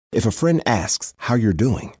If a friend asks how you're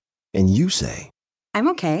doing, and you say, I'm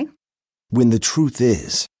okay. When the truth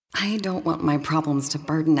is, I don't want my problems to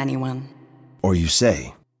burden anyone. Or you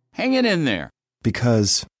say, hang it in there.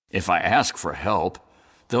 Because if I ask for help,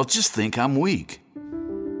 they'll just think I'm weak.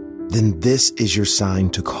 Then this is your sign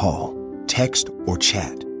to call, text, or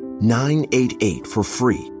chat 988 for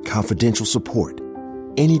free, confidential support.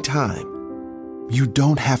 Anytime. You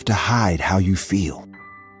don't have to hide how you feel.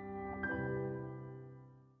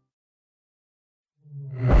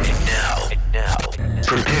 And now,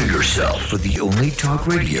 prepare yourself for the only talk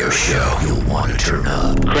radio show you'll want to turn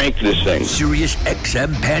up. Crank this thing. Sirius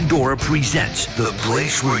XM Pandora presents the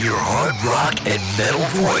place where your hard rock and metal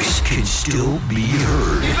voice can still be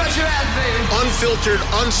heard. You bet your ass, baby. Unfiltered,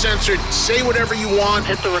 uncensored, say whatever you want.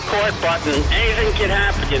 Hit the record button. Anything can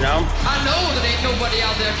happen, you know? I know that ain't nobody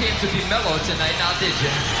out there came to be mellow tonight, now did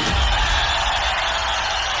you?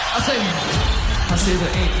 I say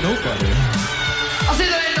there ain't nobody. I say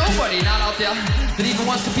there ain't nobody not out there that even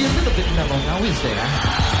wants to be a little bit mellow, now is there?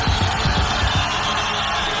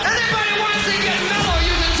 Anybody wants to get mellow,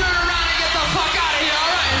 you can turn around and get the fuck out of here,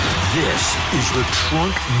 alright? This is the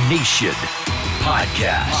Trunk Nation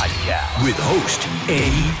podcast with host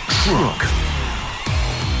Eddie Trunk.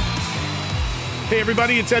 Hey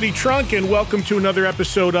everybody, it's Eddie Trunk, and welcome to another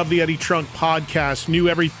episode of the Eddie Trunk Podcast. New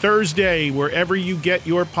every Thursday, wherever you get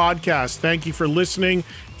your podcast. Thank you for listening.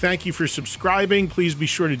 Thank you for subscribing. Please be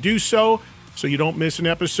sure to do so you don't miss an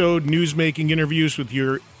episode. News-making interviews with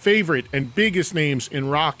your favorite and biggest names in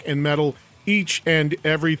rock and metal each and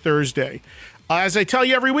every Thursday. As I tell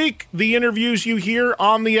you every week, the interviews you hear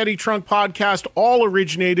on the Eddie Trunk Podcast all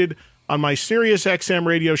originated on my Sirius XM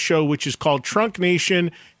radio show, which is called Trunk Nation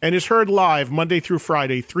and is heard live Monday through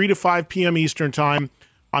Friday, 3 to 5 p.m. Eastern Time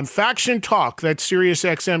on Faction Talk. That's Sirius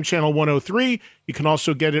XM Channel 103. You can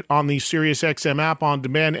also get it on the Sirius XM app on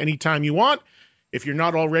demand anytime you want. If you're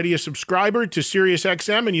not already a subscriber to Sirius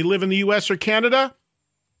XM and you live in the U.S. or Canada,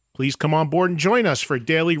 please come on board and join us for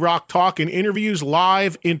daily rock talk and interviews,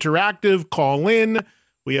 live, interactive, call in.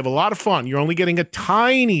 We have a lot of fun. You're only getting a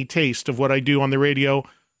tiny taste of what I do on the radio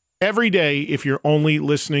every day if you're only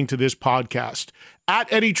listening to this podcast.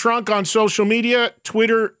 At Eddie Trunk on social media,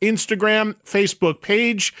 Twitter, Instagram, Facebook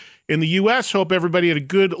page. In the U.S., hope everybody had a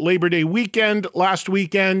good Labor Day weekend last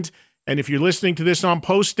weekend. And if you're listening to this on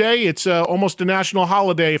post day, it's almost a national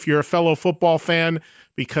holiday if you're a fellow football fan,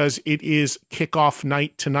 because it is kickoff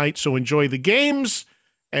night tonight. So enjoy the games.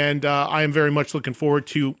 And I am very much looking forward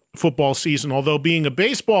to football season. Although being a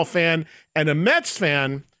baseball fan and a Mets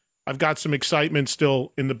fan, I've got some excitement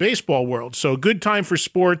still in the baseball world. So good time for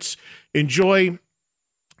sports. Enjoy.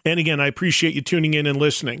 And again, I appreciate you tuning in and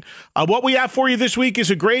listening. What we have for you this week is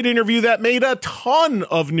a great interview that made a ton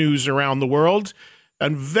of news around the world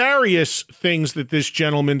and various things that this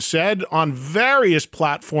gentleman said on various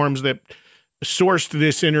platforms that sourced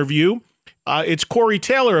this interview. It's Corey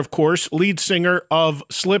Taylor, of course, lead singer of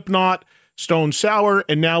Slipknot, Stone Sour,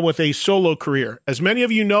 and now with a solo career. As many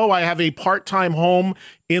of you know, I have a part-time home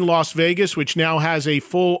in Las Vegas, which now has a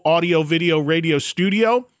full audio, video, radio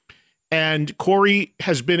studio. And Corey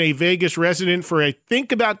has been a Vegas resident for, I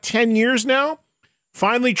think, about 10 years now.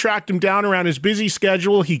 Finally tracked him down around his busy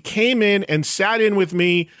schedule. He came in and sat in with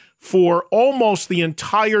me for almost the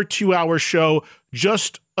entire 2-hour show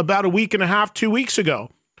just about a week and a half, 2 weeks ago.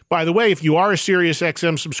 By the way, if you are a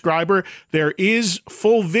SiriusXM subscriber, there is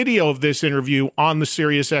full video of this interview on the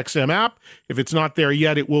SiriusXM app. If it's not there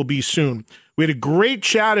yet, it will be soon. We had a great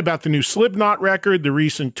chat about the new Slipknot record, the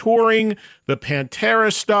recent touring, the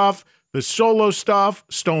Pantera stuff, the solo stuff,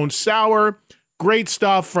 Stone Sour. Great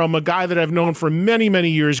stuff from a guy that I've known for many, many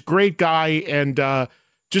years. Great guy, and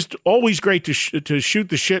just always great to shoot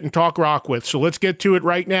the shit and talk rock with. So let's get to it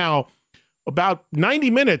right now. About 90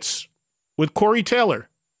 minutes with Corey Taylor.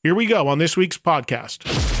 Here we go on this week's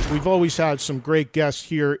podcast. We've always had some great guests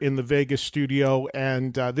here in the Vegas studio,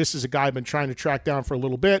 and this is a guy I've been trying to track down for a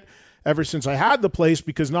little bit, ever since I had the place,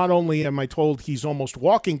 because not only am I told he's almost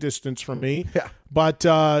walking distance from me, but,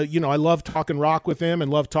 I love talking rock with him and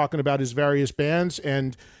love talking about his various bands,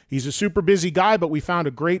 and he's a super busy guy, but we found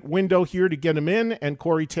a great window here to get him in, and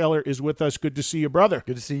Corey Taylor is with us. Good to see you, brother.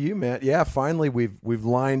 Good to see you, man. Yeah, finally we've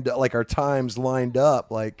lined, like, our times lined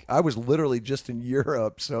up. Like, I was literally just in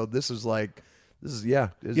Europe, so this is like This is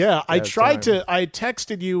I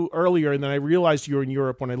texted you earlier, and then I realized you were in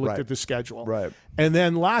Europe when I looked at the schedule. Right. And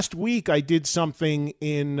then last week I did something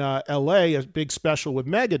in L.A., a big special with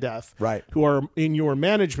Megadeth, right, who are in your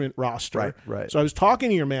management roster. Right. So I was talking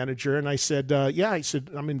to your manager, and I said, I said,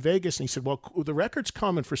 I'm in Vegas. And he said, well, the record's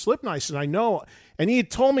coming for Slipknot. I said, I know. And he had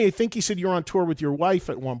told me, I think he said you're on tour with your wife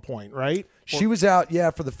at one point, right? She was out,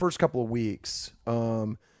 for the first couple of weeks.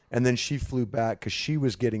 And then she flew back because she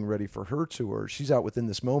was getting ready for her tour. She's out within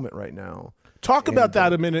this moment right now. Talk about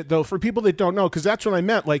that a minute, though, for people that don't know, because that's what I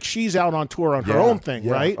meant. Like, she's out on tour on her own thing,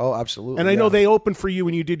 right? Oh, absolutely. And I know they opened for you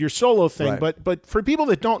when you did your solo thing, right. but for people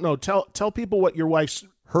that don't know, tell people what your wife's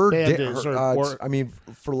band is. I mean,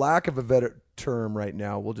 for lack of a better term right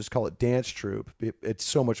now, we'll just call it dance troupe. It's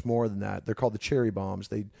so much more than that. They're called the Cherry Bombs.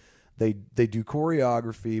 They do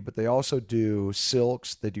choreography, but they also do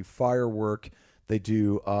silks. They do firework. They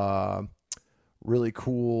do really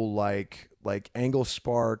cool like angle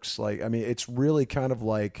sparks. It's really kind of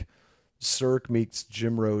like Cirque meets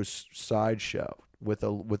Jim Rose sideshow with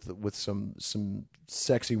some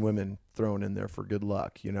sexy women thrown in there for good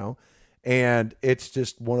luck, And it's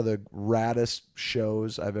just one of the raddest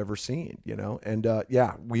shows I've ever seen, And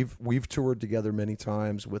we've toured together many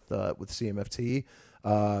times with CMFT.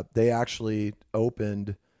 They actually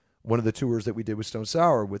opened one of the tours that we did with Stone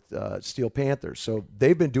Sour with Steel Panther. So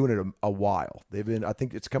they've been doing it a while. I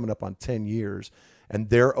think it's coming up on 10 years,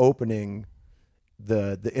 and they're opening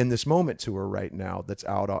the In This Moment tour right now. That's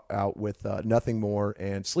out with Nothing More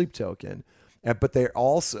and Sleep Token, but they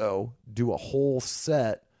also do a whole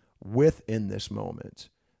set with In This Moment.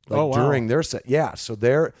 During their set, so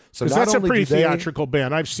they're because that's a pretty theatrical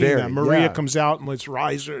band. I've seen that. Maria comes out and Let's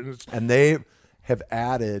Rise Her, and they have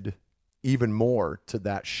added even more to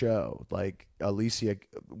that show. Like Alicia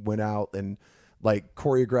went out and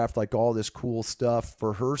choreographed all this cool stuff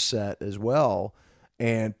for her set as well,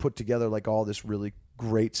 and put together all this really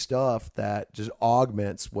great stuff that just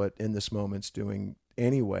augments what In This Moment's doing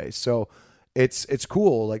anyway. So it's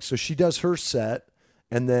cool. So she does her set,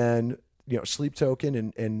 and then Sleep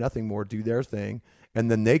Token and Nothing More do their thing,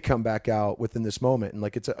 and then they come back out within This Moment, and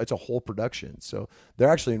it's a whole production. So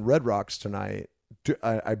they're actually in Red Rocks tonight,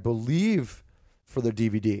 I believe, for their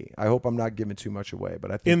DVD. I hope I'm not giving too much away,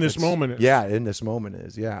 but I think In This Moment is. Yeah, In This Moment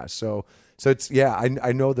is. Yeah. So it's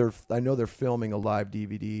I know they're filming a live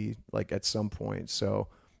DVD at some point. So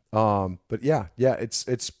but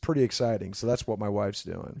it's pretty exciting. So that's what my wife's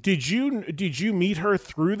doing. Did you meet her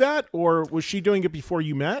through that, or was she doing it before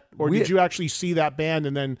you met, or did you actually see that band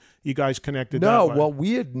and then you guys connected? No, that way? Well,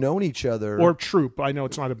 we had known each other. Or troupe. I know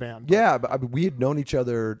it's not a band. But. Yeah, but we had known each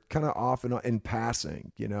other kind of off and on in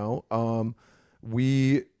passing.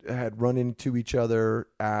 We had run into each other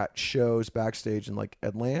at shows backstage in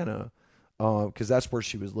Atlanta, because that's where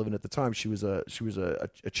she was living at the time. She was a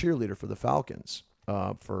cheerleader for the Falcons.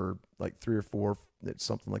 For 3 or 4,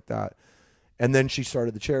 something like that. And then she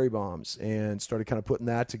started the Cherry Bombs and started kind of putting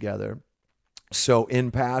that together. So in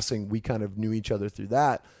passing, we kind of knew each other through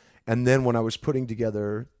that. And then when I was putting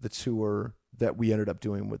together the tour that we ended up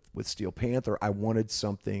doing with Steel Panther, I wanted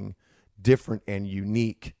something different and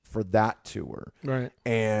unique for that tour. Right.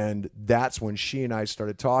 And that's when she and I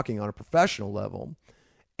started talking on a professional level.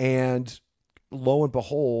 And lo and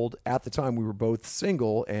behold, at the time we were both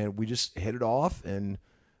single, and we just hit it off, and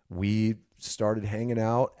we started hanging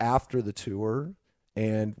out after the tour,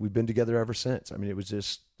 and we've been together ever since. I mean, it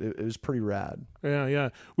was pretty rad. Yeah.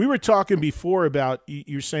 We were talking before about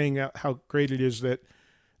you're saying how great it is that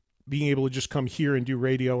being able to just come here and do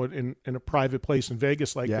radio in a private place in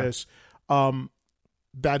Vegas like this.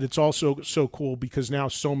 That it's also so cool because now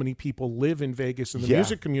so many people live in Vegas in the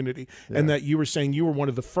music community, and that you were saying you were one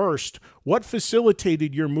of the first. What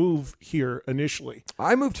facilitated your move here initially?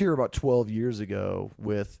 I moved here about 12 years ago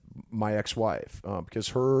with my ex-wife,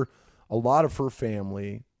 because a lot of her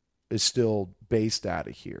family is still based out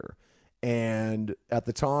of here. And at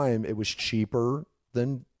the time it was cheaper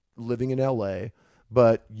than living in LA,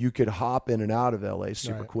 but you could hop in and out of LA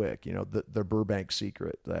super quick. The Burbank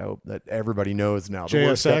secret that I hope that everybody knows now.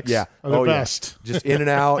 JSX, are the best. Yeah. Just in and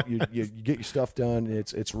out. You get your stuff done.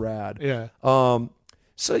 It's rad. Yeah.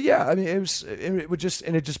 So yeah, I mean, it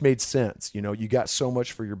just made sense. You got so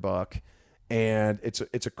much for your buck, and it's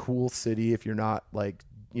a cool city if you're not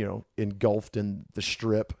engulfed in the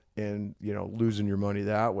Strip and losing your money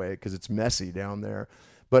that way, because it's messy down there.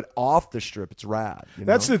 But off the Strip, it's rad.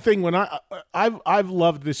 That's the thing. When I've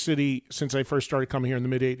loved this city since I first started coming here in the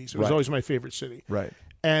mid-'80s. It was always my favorite city. Right.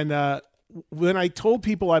 And when I told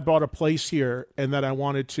people I bought a place here and that I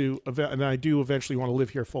wanted to, and I do eventually want to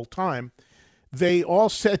live here full time, they all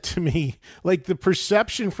said to me, like, the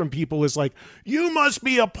perception from people is like, you must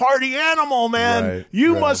be a party animal, man. Right,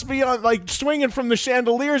 you right. must be on, like, swinging from the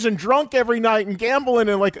chandeliers and drunk every night and gambling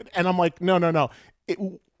and I'm like, no.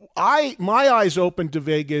 My eyes opened to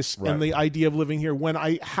Vegas and the idea of living here when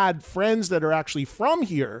I had friends that are actually from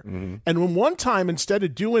here. And when one time, instead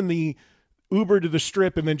of doing the Uber to the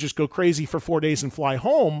Strip and then just go crazy for 4 days and fly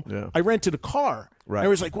home, I rented a car. Right. I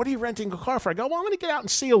was like, what are you renting a car for? I go, well, I'm going to get out and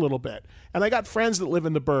see a little bit. And I got friends that live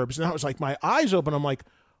in the burbs. And I was like, my eyes open. I'm like,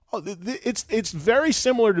 oh, it's very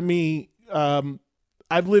similar to me.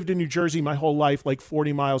 I've lived in New Jersey my whole life, like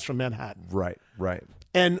 40 miles from Manhattan. Right.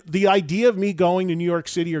 And the idea of me going to New York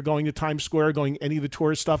City or going to Times Square, going any of the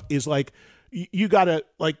tourist stuff is like, you got to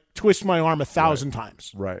like twist my arm 1,000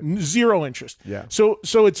 times. Right. Zero interest. Yeah. So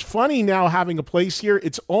it's funny now having a place here.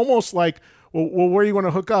 It's almost like, well, where do you want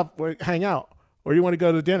to hook up? Where, hang out? Where do you want to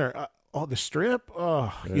go to dinner? The Strip?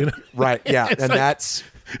 Oh, you know. Right. Yeah. And like,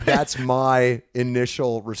 that's my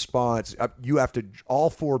initial response. You have to, all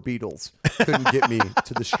 4 Beatles couldn't get me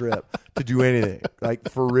to the Strip to do anything, like,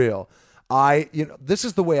 for real. This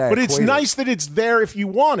is the way I. But it's nice that it's there if you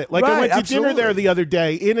want it. Like, I went to dinner there the other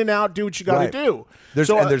day. In and out, do what you got to do.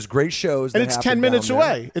 There's great shows, and it's 10 minutes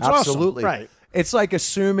away. It's absolutely awesome. Right. It's like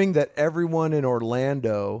assuming that everyone in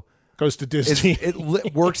Orlando goes to Disney.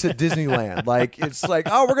 Works at Disneyland. Like, it's like,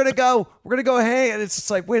 oh, we're gonna go hang, and it's just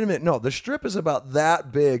like, wait a minute, no, the Strip is about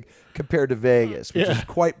that big compared to Vegas, which is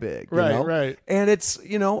quite big. You know? Right. And it's,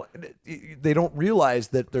 they don't realize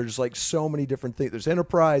that there's like so many different things. There's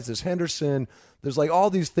Enterprise, there's Henderson, there's like all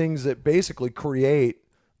these things that basically create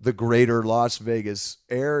the greater Las Vegas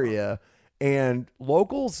area, and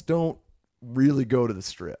locals don't really go to the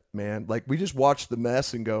Strip, man. Like, we just watch the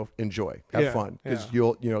mess and go, enjoy, have fun, because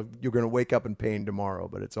you're going to wake up in pain tomorrow,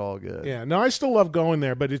 but it's all good. Yeah, no, I still love going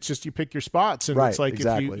there, but it's just you pick your spots, and it's like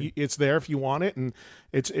exactly. it's there if you want it, and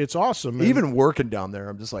it's awesome. And even working down there,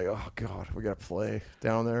 I'm just like, oh god, we got to play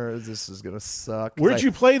down there. This is gonna suck. Where'd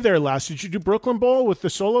you play there last? Did you do Brooklyn Bowl with the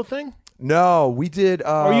solo thing? No, we did.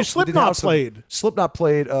 You Slipknot played. Slipknot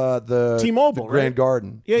played the T-Mobile, the Grand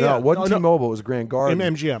Garden. Yeah, no, it wasn't T-Mobile. It was Grand Garden.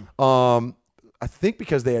 MGM. I think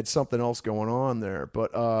because they had something else going on there,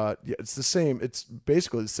 but it's the same. It's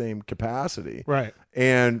basically the same capacity, right?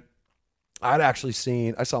 And I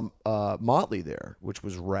saw Motley there, which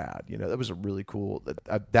was rad. That was a really cool.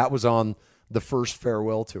 That was on the first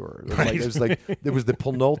farewell tour. It was like it was the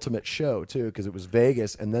penultimate show too, because it was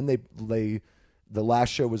Vegas, and then the last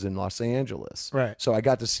show was in Los Angeles. Right. So I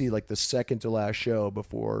got to see like the second to last show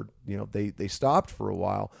before, they stopped for a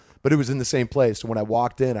while, but it was in the same place. So when I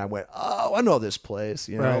walked in, I went, oh, I know this place,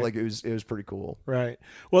 Right. like it was pretty cool. Right.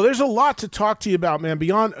 Well, there's a lot to talk to you about, man.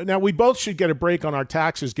 Now we both should get a break on our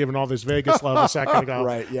taxes, given all this Vegas love a second ago.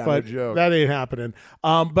 Right. Yeah. But no joke. that ain't happening.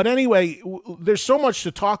 But anyway, there's so much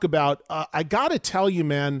to talk about. I got to tell you,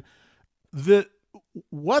 man,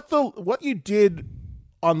 what you did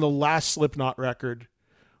on the last Slipknot record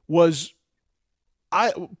was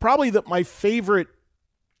probably my favorite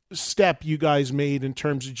step you guys made in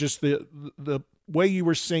terms of just the way you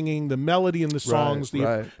were singing, the melody in the songs,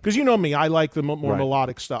 because you know me, I like the more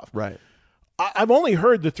melodic stuff. Right. I've only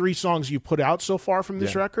heard the 3 songs you put out so far from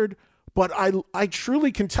this record, but I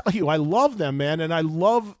truly can tell you I love them, man, and I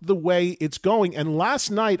love the way it's going. And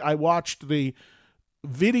last night I watched the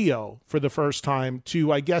video for the first time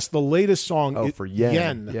to, I guess, the latest song. For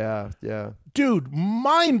Yen. Yeah. Dude,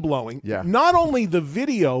 mind blowing. Yeah. Not only the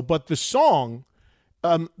video, but the song.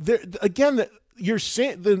 You're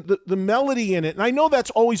saying the melody in it, and I know that's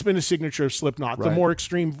always been a signature of Slipknot, the more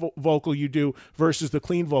extreme vocal you do versus the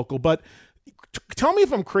clean vocal. But tell me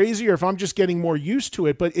if I'm crazy or if I'm just getting more used to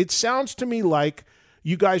it. But it sounds to me like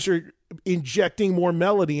you guys are injecting more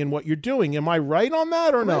melody in what you're doing. Am I right on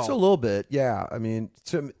that or no? It's a little bit, yeah. I mean,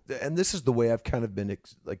 and this is the way I've kind of been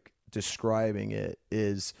like describing it,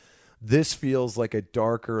 is this feels like a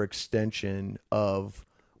darker extension of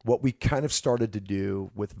what we kind of started to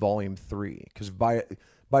do with Volume 3, because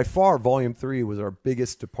by far Volume 3 was our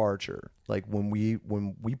biggest departure. Like when we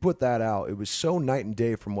put that out, it was so night and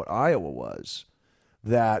day from what Iowa was,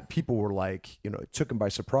 that people were like, it took them by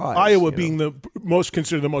surprise. Iowa being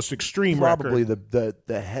considered the most extreme probably record.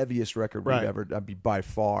 the heaviest record we've ever done, by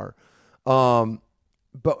far. But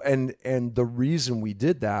the reason we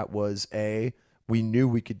did that was A, we knew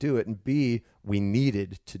we could do it, and B, we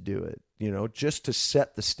needed to do it, just to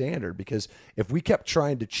set the standard. Because if we kept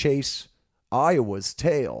trying to chase Iowa's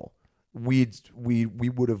tail, we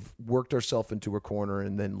would have worked ourselves into a corner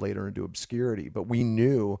and then later into obscurity. But we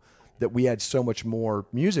knew that we had so much more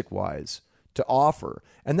music-wise to offer.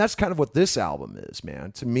 And that's kind of what this album is,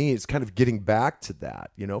 man. To me, it's kind of getting back to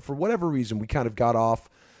that. For whatever reason, we kind of got off.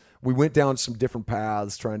 We went down some different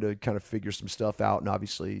paths trying to kind of figure some stuff out. And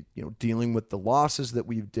obviously, dealing with the losses that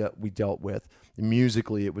we dealt with.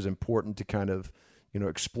 Musically, it was important to kind of,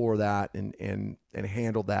 explore that and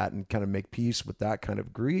handle that and kind of make peace with that kind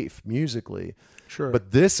of grief musically. Sure.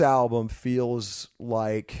 But this album feels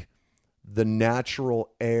like the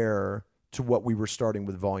natural heir to what we were starting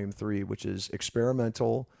with Volume 3, which is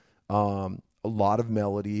experimental, a lot of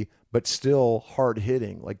melody, but still hard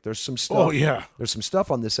hitting. Like there's some stuff. Oh yeah. There's some stuff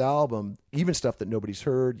on this album, even stuff that nobody's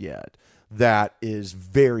heard yet, that is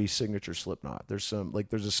very signature Slipknot. There's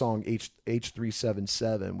a song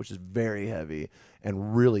H377, which is very heavy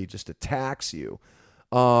and really just attacks you.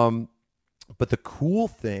 But the cool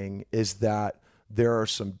thing is that there are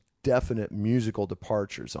some definite musical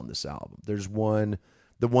departures on this album. There's the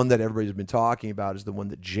one that everybody's been talking about is the one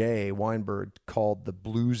that Jay Weinberg called the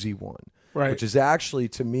bluesy one, right? Which is actually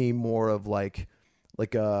to me more of like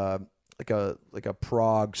a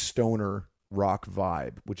prog stoner rock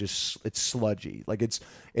vibe, which is it's sludgy. Like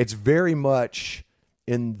it's very much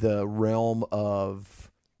in the realm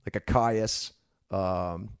of like a Caius,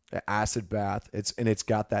 Acid Bath. It's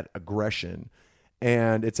got that aggression.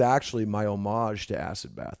 And it's actually my homage to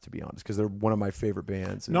Acid Bath, to be honest, because they're one of my favorite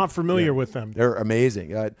bands. Not familiar with them. They're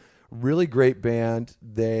amazing. Really great band.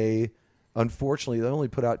 Unfortunately, they only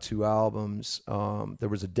put out 2 albums. There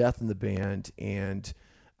was a death in the band, and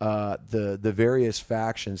the various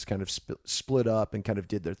factions kind of split up and kind of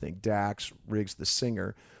did their thing. Dax Riggs, the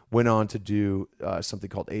singer, went on to do something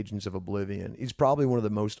called Agents of Oblivion. He's probably one of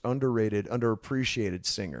the most underrated, underappreciated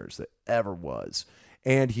singers that ever was.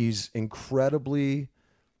 And he's incredibly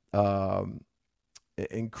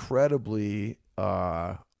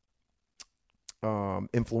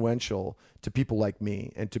influential to people like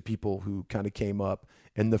me and to people who kind of came up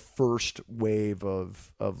in the first wave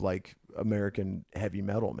of like American heavy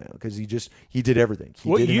metal, man. Because he did everything.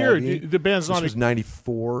 What year? Heavy. The band's this not was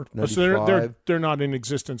 94, 95. So they're not in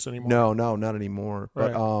existence anymore. No, not anymore.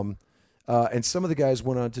 Right. But and some of the guys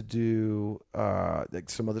went on to do like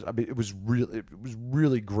some others. I mean, it was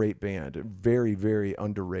really great band, very, very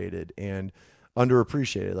underrated and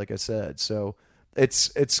underappreciated, like I said. So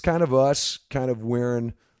it's kind of us kind of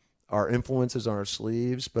wearing our influences on our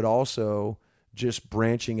sleeves, but also just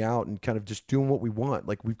branching out and kind of just doing what we want.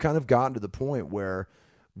 Like we've kind of gotten to the point where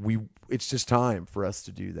it's just time for us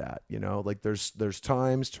to do that. Like there's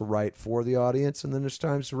times to write for the audience, and then there's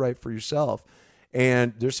times to write for yourself.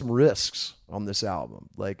 And there's some risks on this album.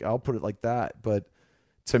 Like I'll put it like that. But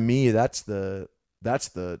to me, that's the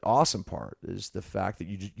awesome part, is the fact that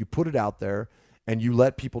you put it out there and you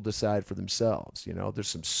let people decide for themselves. There's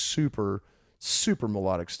some super, super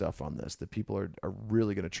melodic stuff on this that people are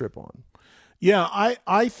really going to trip on. Yeah,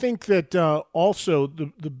 I think that also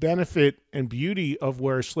the benefit and beauty of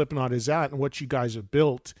where Slipknot is at and what you guys have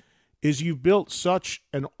built is you've built such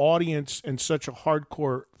an audience and such a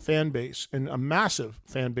hardcore fan base and a massive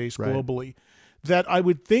fan base globally that I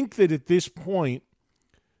would think that at this point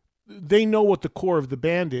they know what the core of the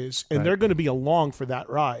band is, and they're going to be along for that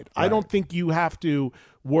ride. I don't think you have to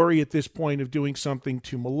worry at this point of doing something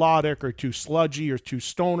too melodic or too sludgy or too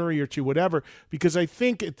stonery or too whatever, because I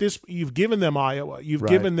think at this you've given them Iowa. You've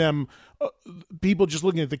given them people just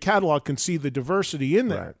looking at the catalog can see the diversity in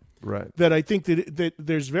there. Right. That I think that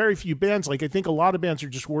there's very few bands. Like I think a lot of bands are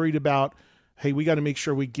just worried about, hey, we got to make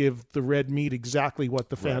sure we give the red meat exactly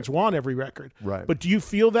what the fans want every record. Right. But do you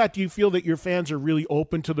feel that? Do you feel that your fans are really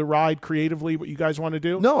open to the ride creatively, what you guys want to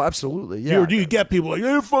do? No, absolutely. Yeah. Or do you get people like,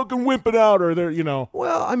 they're fucking wimping out, or they're,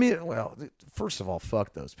 Well, I mean, first of all,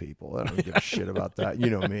 fuck those people. I don't give a shit about that.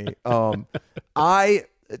 You know me.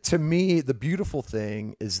 To me, the beautiful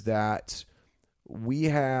thing is that we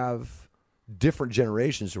have different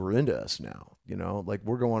generations who are into us now. Like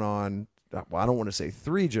we're going on, well, I don't want to say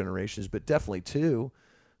 3 generations, but definitely 2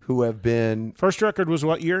 who have been. First record was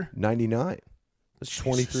what year? 99. That's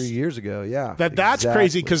 23 years ago. Yeah. That's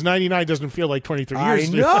crazy, because 99 doesn't feel like 23 years.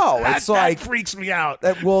 I know. It's like, that freaks me out.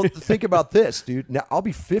 Well, think about this, dude. Now I'll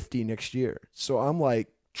be 50 next year. So I'm like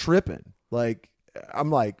tripping. Like,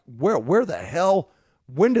 I'm like, where the hell?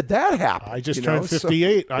 When did that happen? I just turned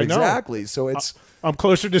 58. I know. Exactly. So I'm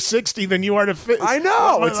closer to 60 than you are to 50. I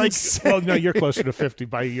know. It's insane. Well, no, you're closer to 50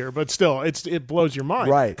 by a year, but still, it blows your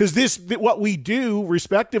mind. Right. Because what we do,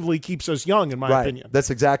 respectively, keeps us young, in my opinion. That's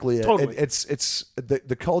exactly it. Totally. It's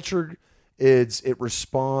the culture. It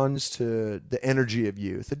responds to the energy of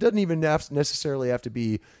youth. It doesn't even necessarily have to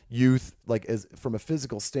be youth, like from a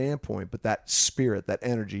physical standpoint, but that spirit, that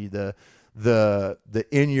energy, the the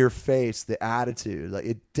in your face, the attitude. Like,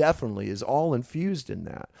 it definitely is all infused in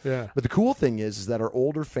that. Yeah. But the cool thing is that our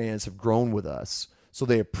older fans have grown with us, so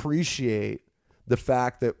they appreciate the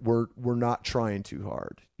fact that we're not trying too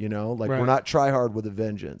hard. You know, like we're not try hard with a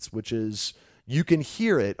vengeance, which is, you can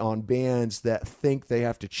hear it on bands that think they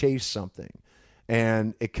have to chase something,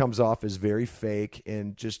 and it comes off as very fake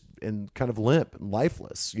and kind of limp and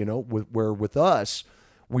lifeless. You know, where with us,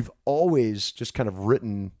 we've always just kind of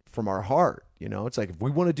written from our heart. You know, it's like, if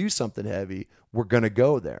we want to do something heavy, we're going to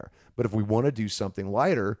go there. But if we want to do something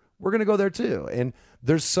lighter, we're going to go there too. And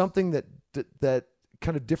there's something that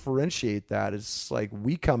kind of differentiate that. It's like,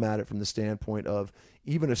 we come at it from the standpoint of,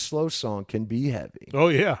 even a slow song can be heavy. Oh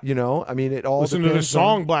yeah. You know, I mean, it all listen to the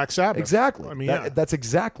song Black Sabbath. Exactly. I mean, that's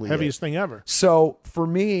exactly heaviest thing ever. So for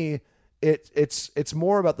me, it's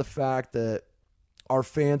more about the fact that our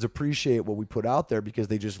fans appreciate what we put out there, because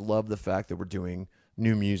they just love the fact that we're doing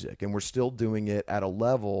new music, and we're still doing it at a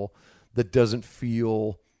level that doesn't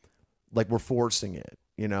feel like we're forcing it,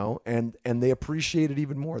 you know, and they appreciate it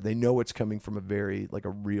even more. They know it's coming from a very, like, a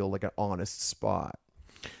real, like, an honest spot.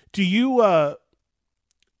 Do you, as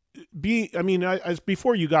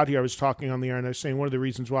before you got here, I was talking on the air, and I was saying one of the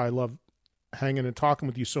reasons why I love hanging and talking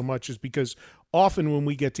with you so much is because often when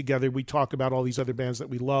we get together, we talk about all these other bands that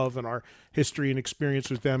we love and our history and experience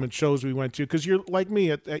with them and shows we went to, because you're like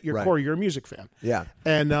me at your core, you're a music fan. Yeah.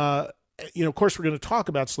 And, you know, of course, we're going to talk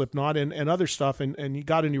about Slipknot and other stuff, and you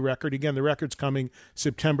got a new record. Again, the record's coming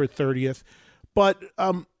September 30th. But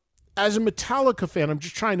as a Metallica fan, I'm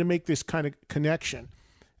just trying to make this kind of connection.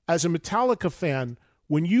 As a Metallica fan,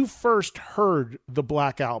 when you first heard the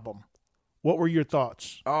Black Album, what were your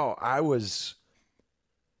thoughts? Oh,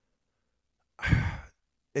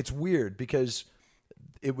 it's weird, because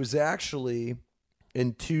it was actually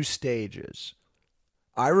in two stages.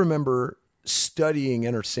 I remember studying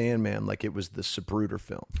Enter Sandman like it was the Zapruder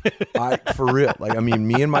film. For real. Like, I mean,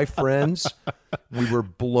 me and my friends, we were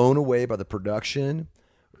blown away by the production,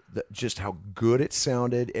 just how good it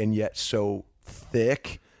sounded, and yet so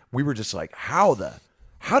thick. We were just like, how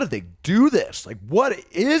did they do this? Like, what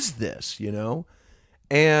is this, you know?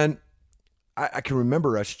 And I can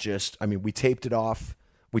remember us we taped it off.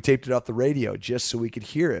 We taped it off the radio just so we could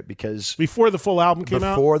hear it, because before the full album came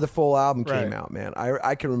out? Before the full album came out, man.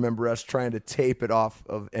 I can remember us trying to tape it off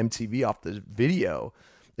of MTV, off the video.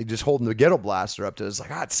 They just holding the Ghetto Blaster up to us, like,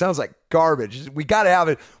 it sounds like garbage. We got to have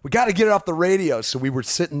it. We got to get it off the radio. So we were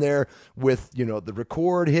sitting there with, you know, the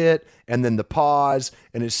record hit and then the pause.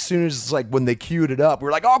 And as soon as, like, when they queued it up, we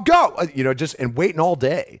were like, oh, go, you know, and waiting all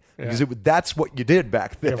day, because that's what you did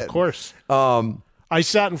back then. Yeah, of course. I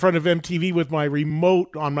sat in front of MTV with my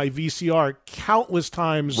remote on my VCR countless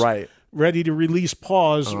times. Right. Ready to release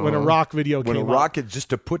pause when a rock video came out. When a rock, just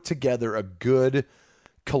to put together a good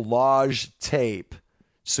collage tape,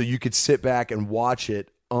 so you could sit back and watch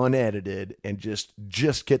it unedited and just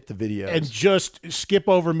get the videos. And just skip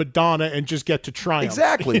over Madonna and just get to Triumph.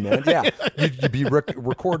 Exactly, man. Yeah. You'd be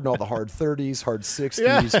recording all the hard 30s, hard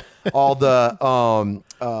 60s, all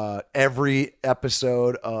the every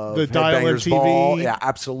episode of the Dial Headbangers MTV. Ball. Yeah,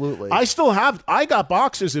 absolutely. I got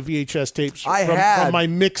boxes of VHS tapes from my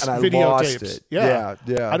mixed video tapes. It. Yeah.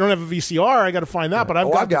 I don't have a VCR. I got to find that, but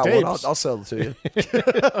I've got the tapes. One. I'll sell it to you.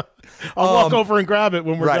 I'll walk over and grab it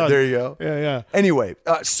when we're done. Right, there you go. Yeah. Anyway,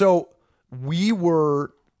 so we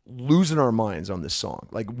were losing our minds on this song.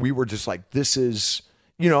 Like, we were just like, this is,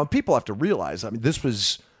 you know, people have to realize, I mean, this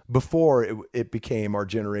was before it became our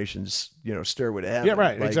generation's, you know, Stairway to Heaven. Yeah,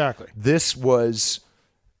 right, like, exactly. This was,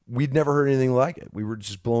 we'd never heard anything like it. We were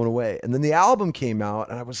just blown away. And then the album came out,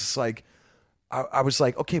 and I was just like, I was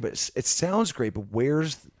like, okay, but it sounds great, but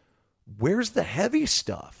where's the heavy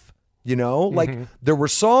stuff? You know, like, there were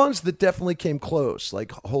songs that definitely came close,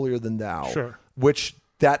 like Holier Than Thou, sure. Which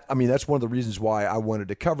that's one of the reasons why I wanted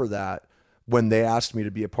to cover that when they asked me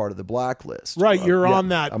to be a part of the Blacklist. Right, you're on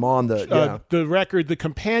that. I'm on the record, the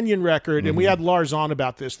companion record, and we had Lars on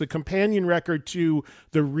about this. The companion record to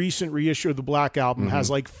the recent reissue of the Black Album has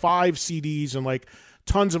like 5 CDs and like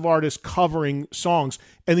tons of artists covering songs.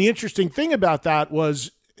 And the interesting thing about that was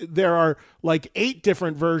there are like 8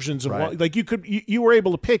 different versions of one. Like you were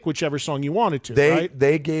able to pick whichever song you wanted to.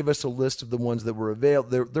 They gave us a list of the ones that were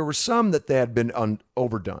available. There were some that they had been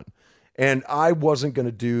overdone, and I wasn't going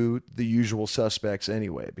to do the usual suspects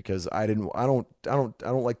anyway, because I don't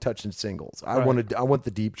like touching singles. I want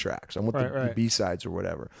the deep tracks. I want the B-sides or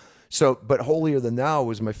whatever. So, but Holier Than Thou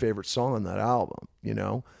was my favorite song on that album, you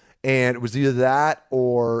know, and it was either that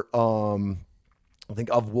or I think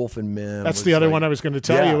Of Wolf and Men. That's the other one I was going to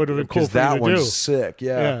tell you. It would have been cool for you to do. That one's sick,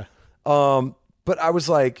 yeah. But I was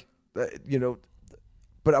like, you know,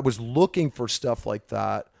 but I was looking for stuff like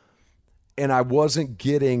that, and I wasn't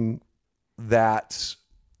getting that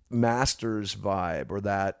Masters vibe or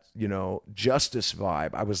that, Justice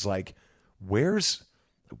vibe. I was like, where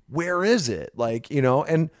is it? Like,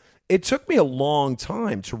 and it took me a long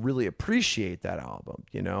time to really appreciate that album,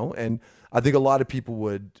 and I think a lot of people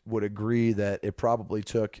would agree that it probably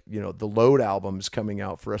took, the Load albums coming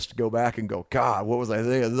out for us to go back and go, God, what was I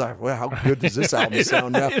thinking? Well, how good does this album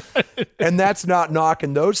sound now? And that's not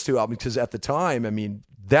knocking those two albums, because at the time, I mean,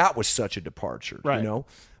 that was such a departure, right.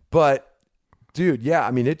 But dude, yeah,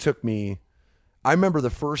 I mean, it took me, I remember the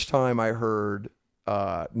first time I heard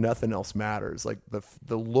Nothing Else Matters, like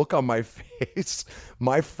the look on my face,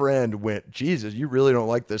 my friend went, Jesus, you really don't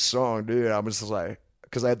like this song, dude. I was just like,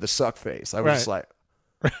 because I had the suck face. I was just like,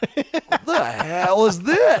 what the hell is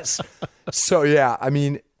this? So yeah, I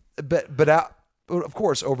mean, but of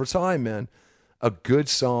course, over time, man, a good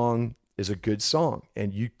song is a good song,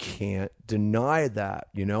 and you can't deny that,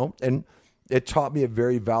 And it taught me a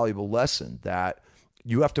very valuable lesson that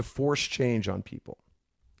you have to force change on people.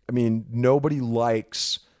 I mean, nobody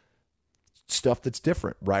likes stuff that's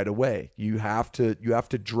different right away. You have to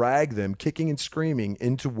drag them kicking and screaming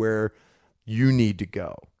into where you need to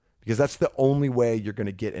go, because that's the only way you're going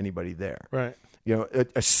to get anybody there. Right.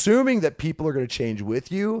 Assuming that people are going to change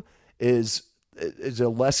with you is a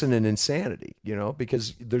lesson in insanity,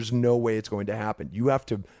 because there's no way it's going to happen. You have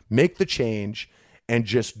to make the change and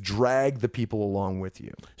just drag the people along with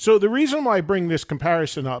you. So the reason why I bring this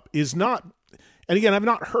comparison up is not, and again, I've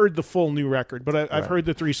not heard the full new record, but I've heard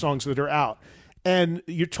the 3 songs that are out. And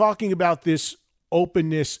you're talking about this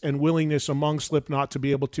openness and willingness among Slipknot to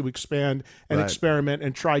be able to expand and experiment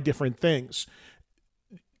and try different things.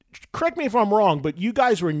 Correct me if I'm wrong, but you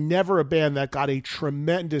guys were never a band that got a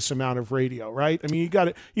tremendous amount of radio, right? I mean, you got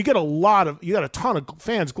a ton of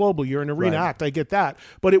fans globally. You're an arena act, I get that,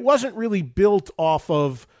 but it wasn't really built off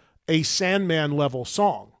of a Sandman level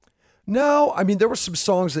song. No, I mean, there were some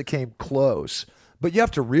songs that came close, but you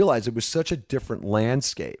have to realize it was such a different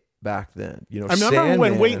landscape back then. I remember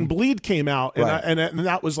when Wait and Bleed came out, and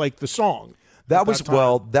that was like the song. That was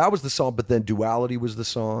the song, but then Duality was the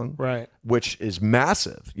song, right? Which is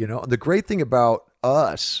massive. The great thing about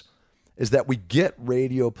us is that we get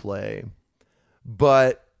radio play,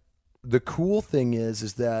 but the cool thing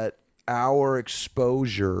is that our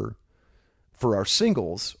exposure for our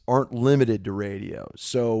singles aren't limited to radio.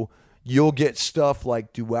 So you'll get stuff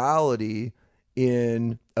like Duality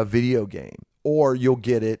in a video game, or you'll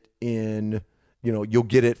get it in, you'll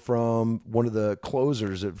get it from one of the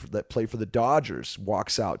closers that play for the Dodgers,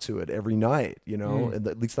 walks out to it every night, and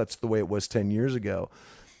at least that's the way it was 10 years ago.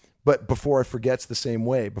 But Before I Forget's the same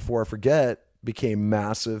way. Before I Forget became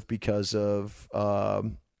massive because of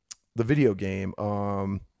the video game,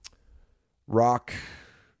 Rockfall,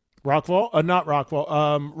 not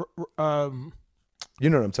Rockfall. You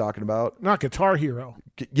know what I'm talking about? Not Guitar Hero.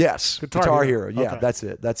 Yes, Guitar Hero. Yeah, okay. That's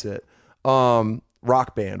it.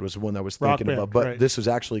 Rock Band was the one I was thinking about, but this was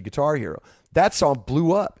actually Guitar Hero. That song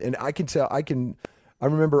blew up, and I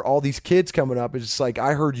remember all these kids coming up. It's just like,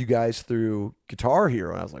 I heard you guys through Guitar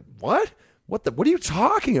Hero, and I was like, what are you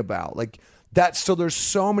talking about? Like that. So there's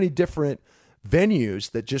so many different venues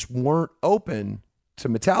that just weren't open to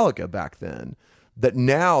Metallica back then, that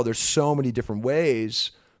now there's so many different ways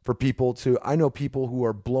for people to, I know people who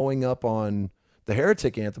are blowing up on the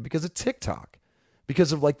Heretic Anthem because of TikTok,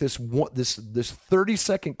 because of like this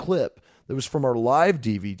 30-second clip that was from our live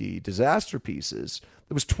DVD, Disaster Pieces,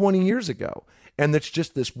 that was 20 years ago. And that's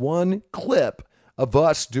just this one clip of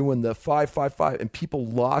us doing the 555, and people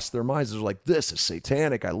lost their minds. They're like, this is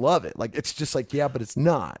satanic. I love it. Like, it's just like, yeah, but it's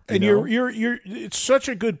not. You're it's such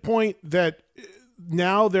a good point that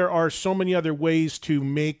now there are so many other ways to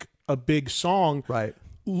make a big song. Right.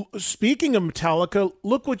 Speaking of Metallica,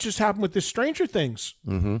 look what just happened with this Stranger Things.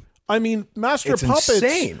 Mm-hmm. I mean, Master of Puppets.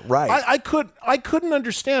 Insane, right? I couldn't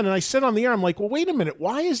understand, and I said on the air, I'm like, well, wait a minute,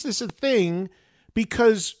 why is this a thing?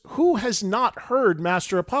 Because who has not heard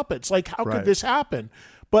Master of Puppets? Like, how could this happen?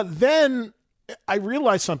 But then I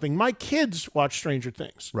realized something. My kids watch Stranger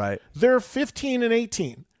Things. Right. They're 15 and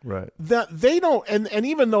 18. Right. That they don't, and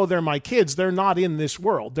even though they're my kids, they're not in this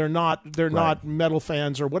world. They're not metal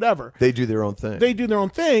fans or whatever. They do their own thing. They do their own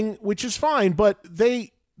thing, which is fine. But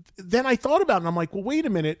then I thought about it, and I'm like, well, wait a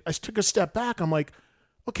minute. I took a step back. I'm like,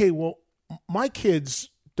 okay, well, my kids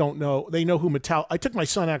don't know. They know who Metallica. I took my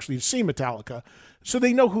son actually to see Metallica, so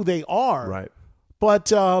they know who they are. Right. But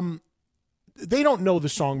they don't know the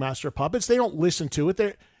song Master of Puppets. They don't listen to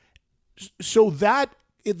it. So that,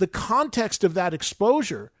 in the context of that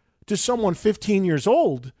exposure to someone 15 years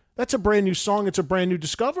old, that's a brand new song. It's a brand new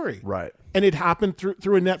discovery. Right. And it happened through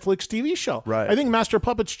a Netflix TV show. Right. I think Master of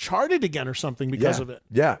Puppets charted again or something because of it.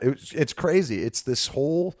 Yeah, it's crazy. It's this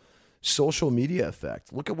whole social media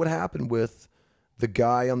effect. Look at what happened with the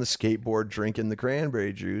guy on the skateboard drinking the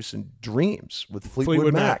cranberry juice and Dreams with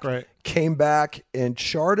Fleetwood Mac. Right. Came back and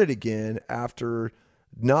charted again after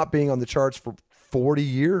not being on the charts for 40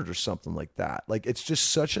 years or something like that. Like, it's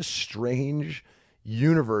just such a strange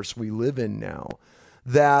universe we live in now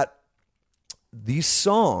that these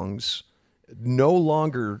songs no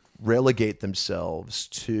longer relegate themselves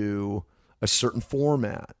to a certain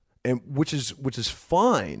format, and which is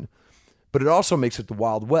fine, but it also makes it the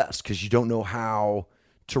Wild West because you don't know how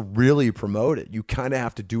to really promote it. You kind of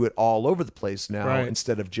have to do it all over the place now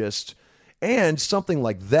instead of just, and something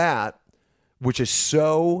like that, which is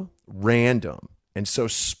so random and so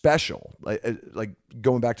special, like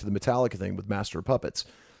going back to the Metallica thing with Master of Puppets,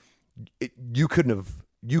 you couldn't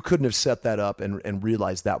have set that up and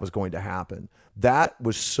realized that was going to happen. That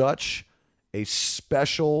was such a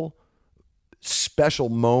special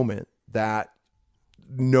moment that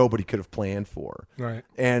nobody could have planned for. Right.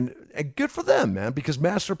 And good for them, man, because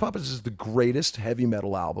Master of Puppets is the greatest heavy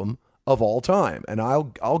metal album of all time. And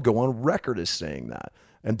I'll go on record as saying that.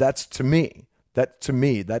 And that's to me,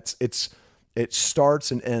 it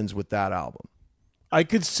starts and ends with that album. I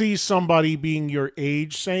could see somebody being your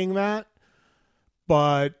age saying that,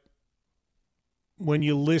 but when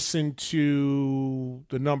you listen to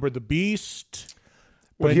The Number of the Beast,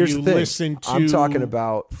 but when here's you the thing. listen to I'm talking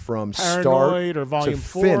about from Paranoid start or Volume to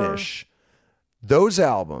 4. finish. Those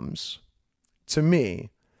albums, to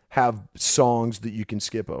me, have songs that you can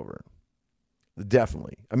skip over.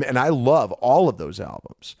 Definitely. I mean, and I love all of those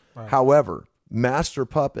albums. Right. However, Master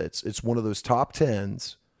Puppets, it's one of those top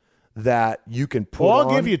 10s that you can put on.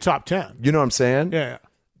 I'll give you top 10. You know what I'm saying? Yeah.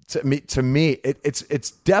 To me,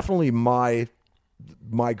 it's definitely my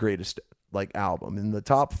greatest like album. In the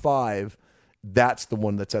top 5, that's the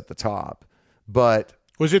one that's at the top. But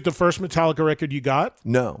was it the first Metallica record you got?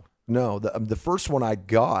 No. The first one I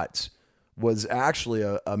got was actually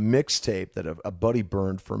a mixtape that a buddy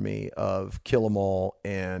burned for me of Kill 'Em All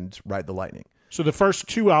and Ride the Lightning. So the first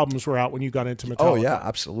 2 albums were out when you got into Metallica. Oh yeah,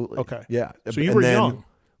 absolutely. Okay. Yeah. So you were young.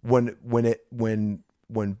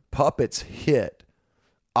 When Puppets hit,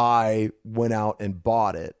 I went out and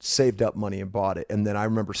bought it, saved up money and bought it, and then I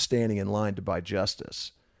remember standing in line to buy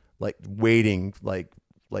Justice, like waiting, like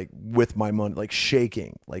with my money, like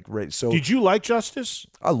shaking, like right. So did you like Justice?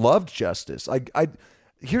 I loved Justice.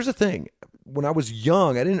 Here's the thing: when I was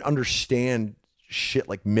young, I didn't understand shit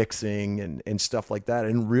like mixing and stuff like that. I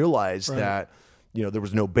didn't realize that there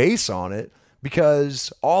was no bass on it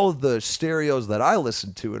because all of the stereos that I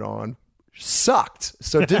listened to it on sucked.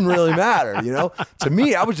 So it didn't really matter, To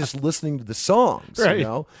me, I was just listening to the songs,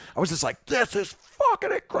 I was just like, this is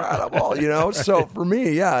fucking incredible, So for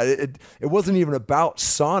me, yeah, it wasn't even about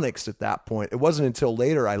sonics at that point. It wasn't until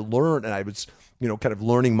later I learned and I was, kind of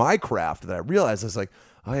learning my craft that I realized I was like,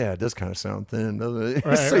 oh yeah, it does kind of sound thin, doesn't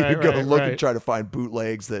it? So you go look and try to find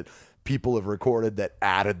bootlegs that people have recorded that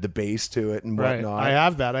added the bass to it and whatnot. I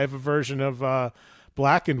have that. I have a version of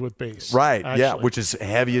Blackened with bass. Right. Actually. Yeah. Which is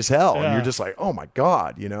heavy as hell. Yeah. And you're just like, oh my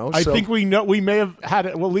God, I think we may have had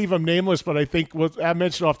it. We'll leave him nameless, but I think I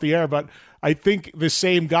mentioned off the air, but I think the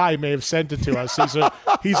same guy may have sent it to us.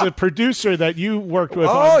 He's a producer that you worked with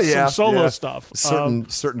on some solo stuff. Certain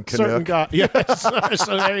Canuck. Certain guy. Yes.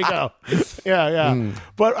 So there you go. Yeah.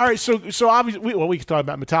 But all right. So obviously, we can talk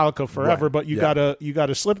about Metallica forever, but you got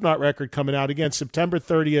a Slipknot record coming out again, September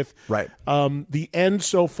 30th. Right. The end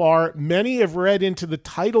so far. Many have read into the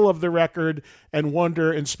title of the record and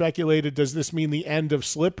wonder and speculated, does this mean the end of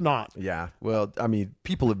Slipknot? Yeah. Well, I mean,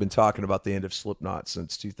 people have been talking about the end of Slipknot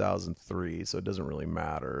since 2003, so it doesn't really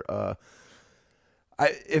matter.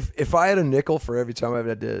 If I had a nickel for every time I've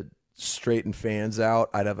had to straighten fans out,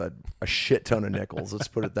 I'd have a shit ton of nickels. Let's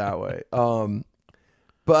put it that way.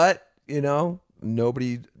 But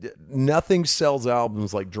nothing sells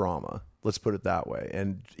albums like drama. Let's put it that way.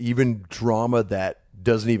 And even drama that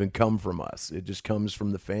doesn't even come from us. It just comes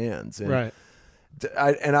from the fans. And right.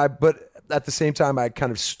 But at the same time, I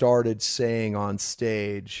kind of started saying on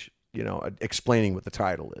stage, explaining what the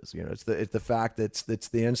title is. It's the fact that it's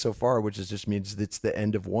the end so far, which just means it's the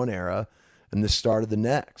end of one era and the start of the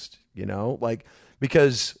next.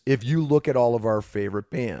 Because if you look at all of our favorite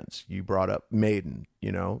bands, you brought up Maiden,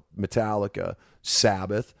 Metallica,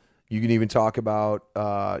 Sabbath. You can even talk about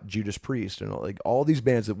Judas Priest and all these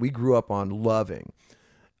bands that we grew up on loving.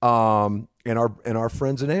 And our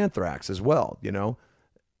friends in Anthrax as well,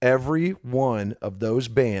 every one of those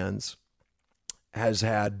bands has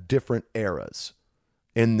had different eras.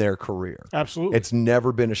 in their career. Absolutely. It's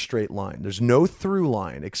never been a straight line. There's no through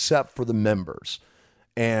line except for the members.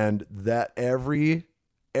 And that every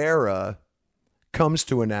era comes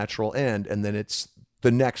to a natural end, and then it's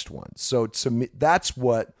the next one. So to me, that's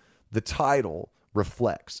what the title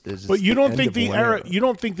reflects. But you don't think the era? You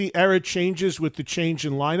don't think the era changes with the change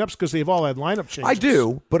in lineups, because they've all had lineup changes? I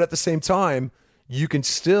do, but at the same time, you can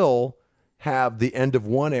still have the end of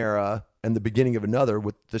one era and the beginning of another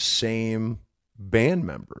with the same band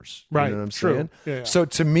members. Right. You know what I'm True. saying? Yeah. So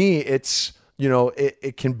to me, it's,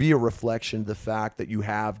 it can be a reflection of the fact that you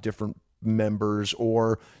have different members,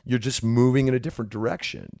 or you're just moving in a different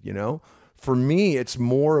direction. For me, it's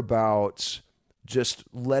more about just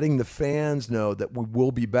letting the fans know that we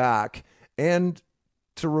will be back, and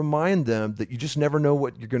to remind them that you just never know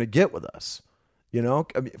what you're going to get with us.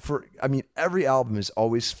 Every album has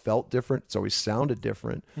always felt different. It's always sounded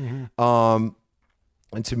different. Mm-hmm.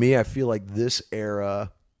 And to me, I feel like this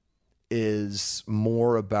era is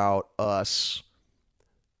more about us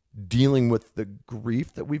dealing with the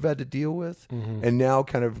grief that we've had to deal with, and now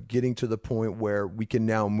kind of getting to the point where we can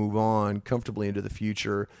now move on comfortably into the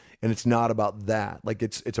future. And it's not about that. Like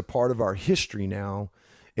it's a part of our history now.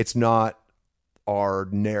 It's not our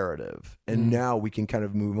narrative. And now we can kind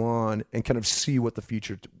of move on and kind of see what the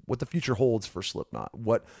future holds for Slipknot,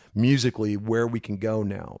 what musically, where we can go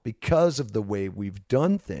now. Because of the way we've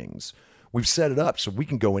done things, we've set it up so we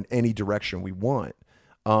can go in any direction we want.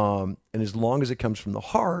 And as long as it comes from the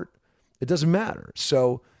heart, it doesn't matter.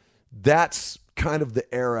 So that's kind of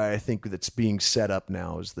the era I think that's being set up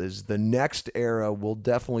now. Is the next era will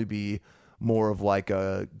definitely be more of like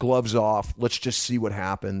a gloves off, let's just see what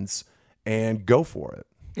happens and go for it.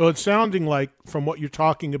 Well, it's sounding like, from what you're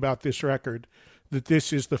talking about this record, that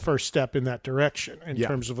this is the first step in that direction in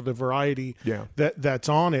terms of the variety that's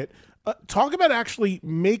on it. Talk about actually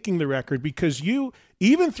making the record, because you,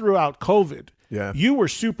 even throughout COVID, you were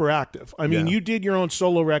super active. I mean, you did your own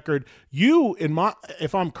solo record. You,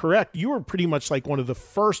 if I'm correct, you were pretty much like one of the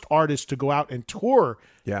first artists to go out and tour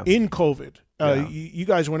in COVID. You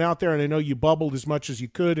guys went out there, and I know you bubbled as much as you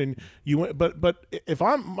could, and you went. But if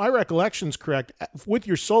my recollection's correct, with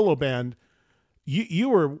your solo band, you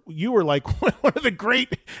were like one of the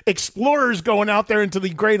great explorers going out there into the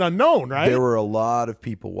great unknown, right? There were a lot of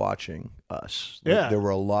people watching us. There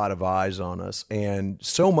were a lot of eyes on us, and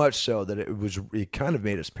so much so that it kind of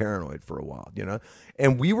made us paranoid for a while,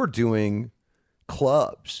 And we were doing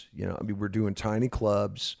clubs, we're doing tiny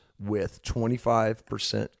clubs with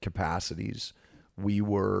 25% capacities. We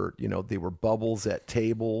were, they were bubbles at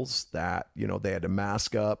tables that, they had to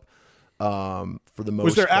mask up. For the most part.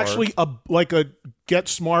 Was there actually a Get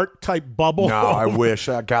Smart type bubble? No, I wish.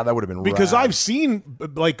 God, that would have been because rad. I've seen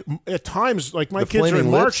at times my kids are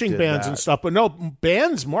in marching bands and stuff, but no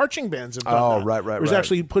marching bands have done that. Right. It was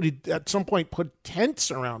actually at some point put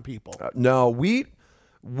tents around people. No,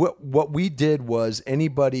 what we did was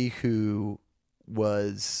anybody who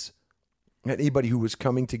was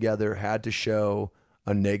coming together had to show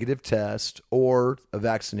a negative test or a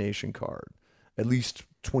vaccination card, at least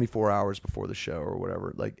 24 hours before the show or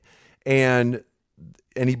whatever. And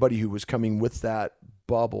anybody who was coming with that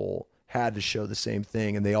bubble had to show the same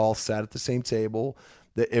thing, and they all sat at the same table.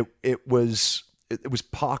 It was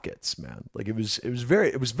pockets, man. It was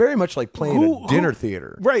very much like playing a dinner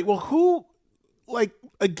theater. Right. Well,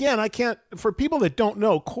 again, I can't, for people that don't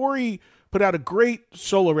know, Corey put out a great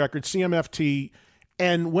solo record, CMFT,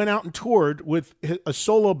 and went out and toured with a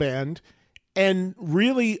solo band. And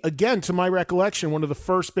really, again, to my recollection, one of the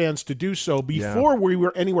first bands to do so before we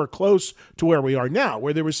were anywhere close to where we are now,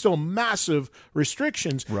 where there was still massive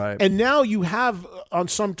restrictions. Right. And now you have, on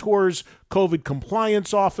some tours, COVID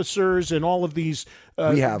compliance officers and all of these.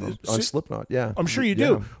 We have them on Slipknot, I'm sure you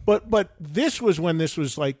do. But this was when this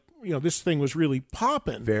was this thing was really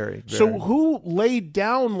popping. Very. So who laid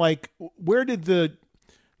down, where did the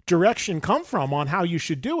direction come from on how you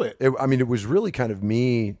should do it? It was really kind of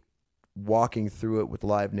me walking through it with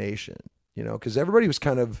Live Nation, because everybody was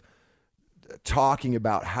kind of talking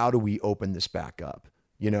about how do we open this back up,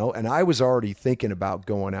 and I was already thinking about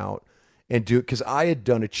going out and because I had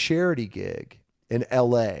done a charity gig in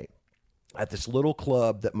LA at this little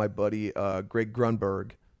club that my buddy Greg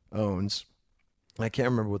Grunberg owns. I can't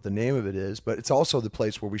remember what the name of it is, but it's also the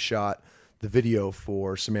place where we shot the video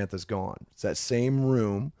for Samantha's Gone. It's that same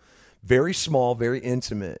room, very small, very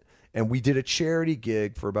intimate. And we did a charity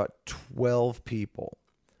gig for about 12 people.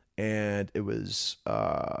 And it was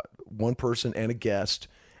one person and a guest.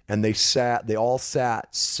 And they all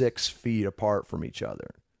sat 6 feet apart from each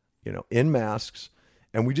other, in masks.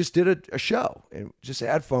 And we just did a show and just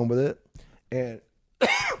had fun with it. And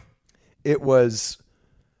it was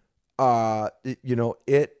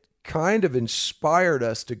it kind of inspired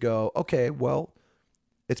us to go, okay, well,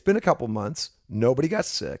 it's been a couple months. Nobody got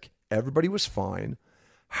sick. Everybody was fine.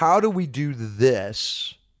 How do we do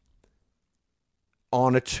this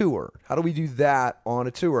on a tour? How do we do that on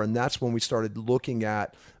a tour? And that's when we started looking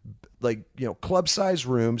at club size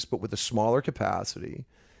rooms, but with a smaller capacity.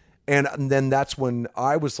 And then that's when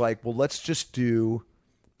I was like, well, let's just do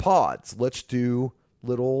pods. Let's do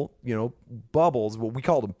little, bubbles. Well, we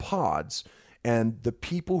called them pods. And the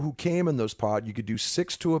people who came in those pods, you could do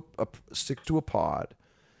six to a pod.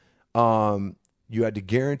 You had to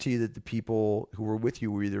guarantee that the people who were with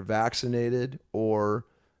you were either vaccinated or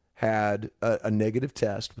had a negative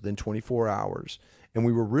test within 24 hours. And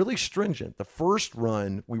we were really stringent. The first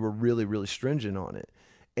run, we were really, really stringent on it.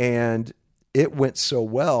 And it went so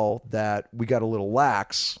well that we got a little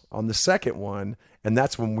lax on the second one. And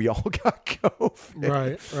that's when we all got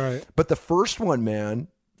COVID. Right. But the first one, man,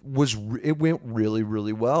 it went really,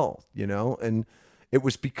 really well, and it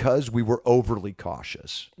was because we were overly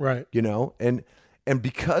cautious. Right. And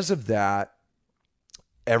because of that,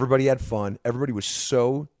 everybody had fun. Everybody was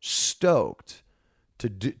so stoked to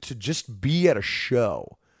just be at a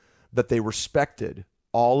show that they respected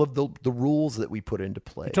all of the rules that we put into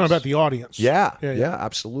place. You're talking about the audience. Yeah,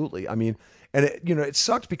 absolutely. I mean, and it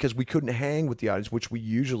sucked because we couldn't hang with the audience, which we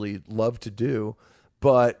usually love to do.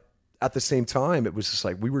 But at the same time, it was just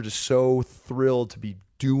like, we were just so thrilled to be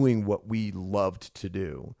doing what we loved to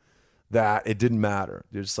do that it didn't matter.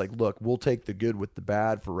 It's like, look, we'll take the good with the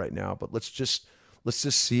bad for right now, but let's just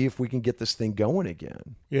see if we can get this thing going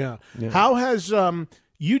again. Yeah. How has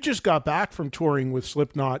you just got back from touring with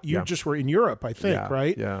Slipknot? You just were in Europe, I think,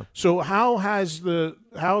 right? Yeah. So how have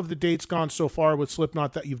the dates gone so far with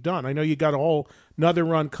Slipknot that you've done? I know you got another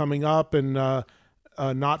run coming up and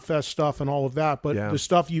Knotfest stuff and all of that, but the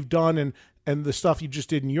stuff you've done and the stuff you just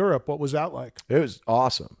did in Europe, what was that like? It was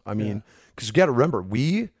awesome. I mean, because you got to remember,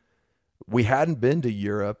 we hadn't been to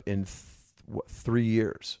Europe in 3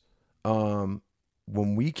 years.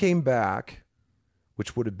 When we came back,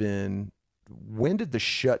 which would have been, when did the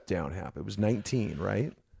shutdown happen? It was 19,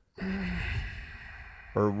 right?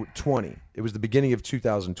 Or 20. It was the beginning of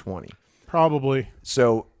 2020. Probably.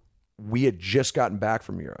 So we had just gotten back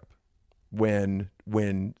from Europe when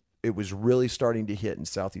it was really starting to hit in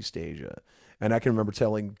Southeast Asia. And I can remember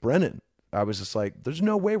telling Brennan, I was just like, there's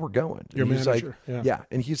no way we're going. Your manager. Like, yeah.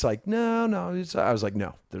 And he's like, no. I was like,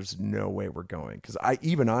 no, there's no way we're going. Because I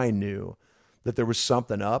knew that there was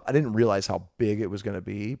something up. I didn't realize how big it was going to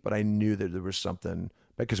be, but I knew that there was something,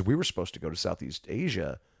 because we were supposed to go to Southeast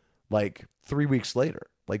Asia like 3 weeks later.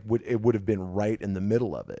 Like it would have been right in the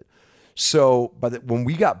middle of it. So when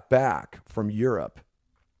we got back from Europe,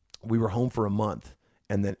 we were home for a month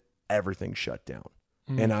and then everything shut down.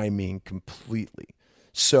 And I mean completely.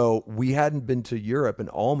 So we hadn't been to Europe in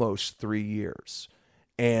almost 3 years.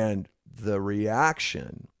 And the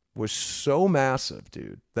reaction was so massive,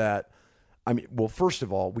 dude, that, I mean, well, first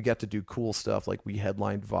of all, we got to do cool stuff. Like we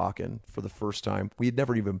headlined Wacken for the first time. We had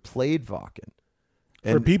never even played Wacken.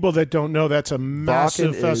 And for people that don't know, that's a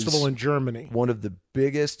massive festival in Germany. One of the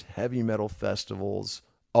biggest heavy metal festivals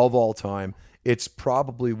of all time. It's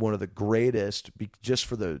probably one of the greatest just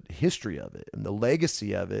for the history of it and the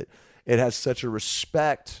legacy of it. It has such a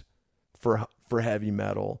respect for heavy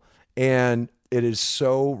metal, and it is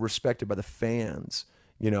so respected by the fans,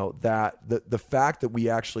 that the fact that we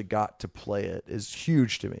actually got to play it is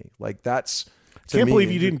huge to me. Like that's, can't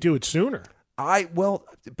believe you didn't do it sooner.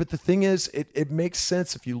 But the thing is, it makes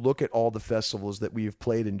sense if you look at all the festivals that we've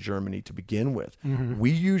played in Germany to begin with. Mm-hmm.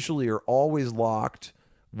 We usually are always locked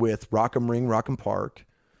with Rock am Ring, Rock am Park,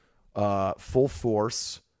 Full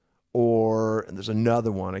Force, and there's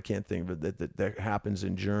another one I can't think of it that happens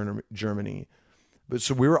in Germany. But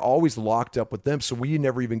so we were always locked up with them. So we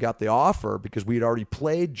never even got the offer because we had already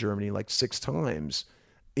played Germany like 6 times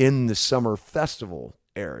in the summer festival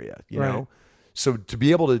area, you know? So to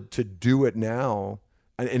be able to do it now,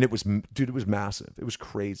 and it was massive. It was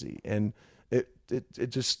crazy. And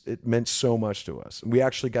it meant so much to us. And we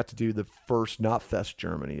actually got to do the first Knotfest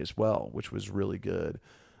Germany as well, which was really good.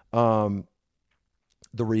 The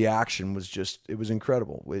reaction was it was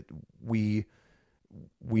incredible. We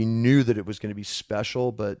knew that it was going to be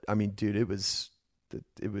special, but I mean, dude, it was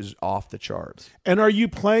off the charts. And are you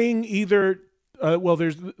playing either,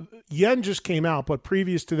 there's Yen just came out, but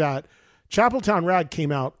previous to that, Chapeltown Rag came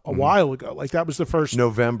out a while ago. Like that was the first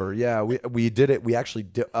November. Yeah, we did it. We actually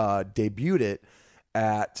debuted it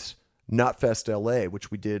at Knotfest LA, which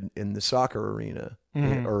we did in the soccer arena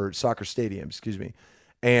or soccer stadium, excuse me.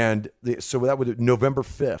 And so that was November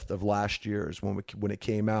 5th of last year is when it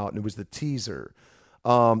came out, and it was the teaser.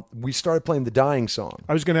 We started playing the Dying song.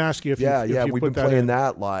 I was going to ask you if we've put been that playing in.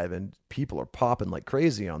 that live, and people are popping like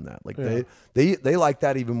crazy on that. Like Yeah. they like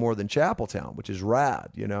that even more than Chapeltown, which is rad,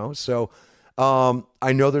 So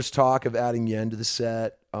I know there's talk of adding Yen to the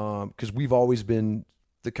set because we've always been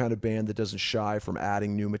the kind of band that doesn't shy from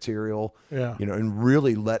adding new material, Yeah. and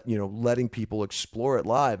really letting people explore it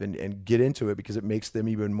live and get into it because it makes them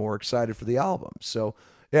even more excited for the album. So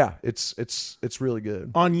yeah, it's really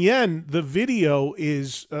good. On Yen, the video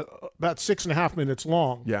is about 6.5 minutes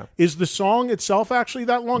long. Yeah. Is the song itself actually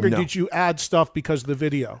that long, or No. did you add stuff because of the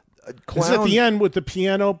video? Is Clown- at the end with the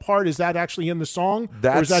piano part, is that actually in the song?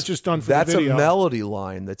 Or is that just done for the That's video? a melody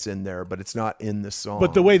line that's in there, but it's not in the song.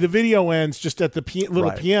 But the way the video ends, just at the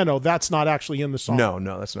little Right. piano, that's not actually in the song. No,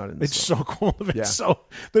 that's not in the It's song. so cool. It's Yeah. so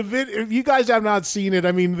if you guys have not seen it,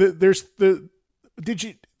 I mean, there's a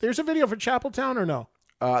video for Chapeltown or no?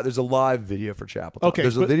 There's a live video for Chapeltown. Okay,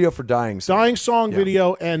 There's a but- video for Dying Song. Dying Song Yeah.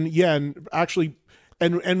 video and Yen actually,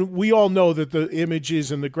 and we all know that the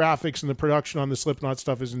images and the graphics and the production on the Slipknot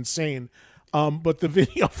stuff is insane. But the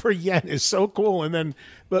video for Yen is so cool, and then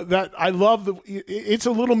that I love it's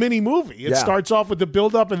a little mini movie. It Yeah. starts off with the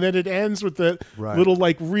build up, and then it ends with the Right. little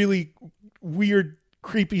like really weird,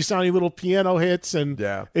 creepy sounding little piano hits, and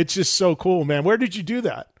Yeah. it's just so cool, man. Where did you do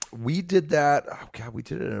that? We did that. Oh God, we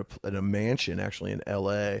did it in a mansion actually in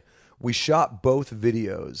LA. We shot both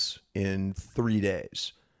videos in 3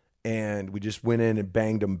 days, and we just went in and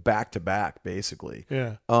banged them back to back, basically.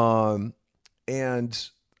 Yeah. I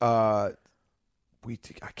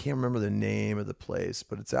can't remember the name of the place,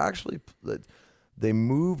 but it's actually they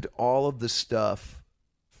moved all of the stuff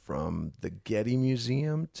from the Getty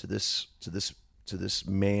Museum to this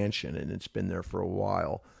mansion, and it's been there for a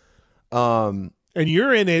while. And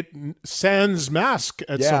you're in it sans mask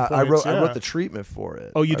at some point. I wrote the treatment for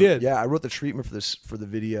it. Oh, you did? Yeah, I wrote the treatment for the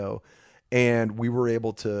video, and we were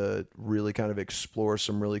able to really kind of explore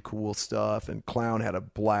some really cool stuff. And Clown had a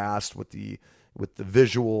blast with the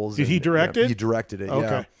visuals. Did he direct it? He directed it. Okay.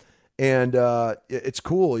 Yeah. And it's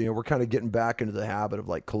cool. We're kind of getting back into the habit of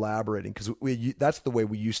like collaborating because that's the way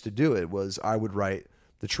we used to do it. Was I would write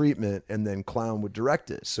the treatment and then Clown would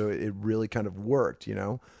direct it, so it really kind of worked.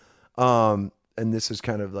 And this is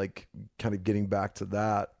kind of getting back to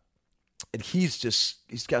that. And he's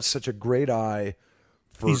got such a great eye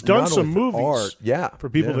for He's done not some only for movies. art. Yeah. For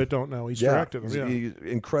people yeah. that don't know, he's directed them. He's an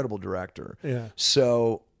incredible director. Yeah.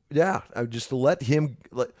 So yeah, I just to let him.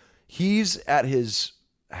 He's at his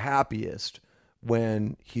happiest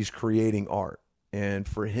when he's creating art, and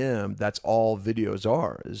for him, that's all videos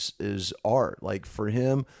are is art. Like for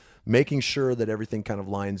him, making sure that everything kind of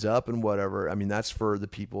lines up and whatever. I mean, that's for the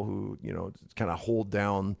people who kind of hold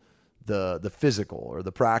down the physical or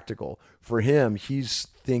the practical. For him, he's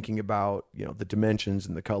thinking about the dimensions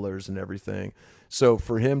and the colors and everything. So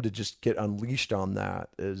for him to just get unleashed on that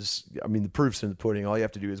is, I mean, the proof's in the pudding. All you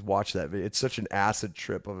have to do is watch that video. It's such an acid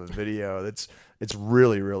trip of a video. It's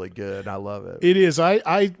really, really good. I love it. It is.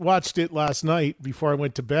 I watched it last night before I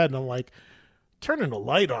went to bed, and I'm like, turning a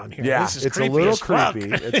light on here. Yeah, this is it's a creepy little as fuck. creepy.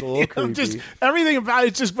 It's a little creepy. Just everything about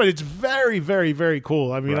it, but it's very, very, very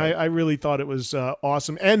cool. I mean, Right. I really thought it was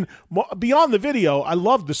awesome. And beyond the video, I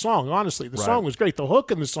loved the song. Honestly, the Right. song was great. The hook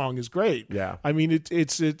in the song is great. Yeah. I mean,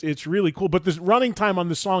 it's really cool. But the running time on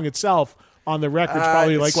the song itself on the record's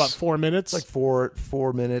probably like what, 4 minutes? It's like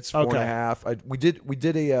 4 minutes, four and Okay. a half.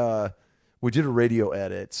 We did a radio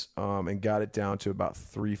edit and got it down to about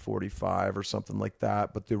 3:45 or something like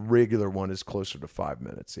that. But the regular one is closer to 5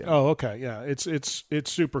 minutes. Yeah. Oh, okay. Yeah, it's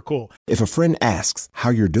super cool. If a friend asks how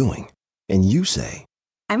you're doing, and you say,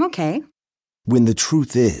 I'm okay. when the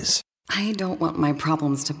truth is, I don't want my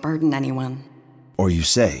problems to burden anyone. or you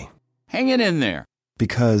say, Hang it in there.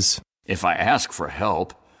 because, If I ask for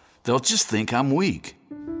help, they'll just think I'm weak.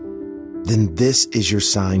 then this is your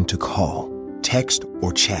sign to call, text,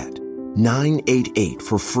 or chat 988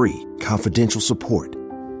 for free, confidential support.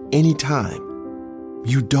 Anytime.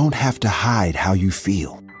 You don't have to hide how you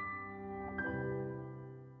feel.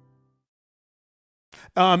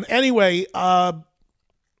 Anyway,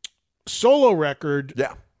 solo record.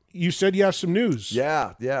 Yeah. You said you have some news.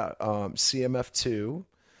 Yeah. CMF2,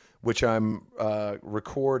 which I'm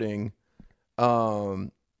recording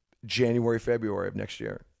January, February of next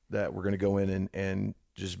year. That we're going to go in and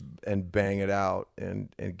just bang it out and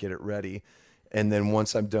get it ready. And then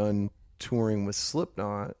once I'm done touring with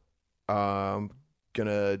Slipknot, gonna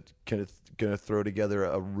throw together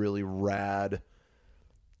a really rad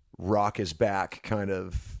Rock is Back kind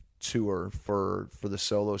of tour for the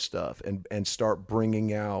solo stuff and start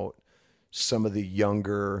bringing out some of the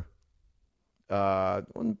younger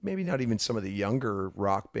maybe not even some of the younger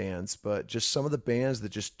rock bands, but just some of the bands that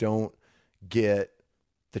just don't get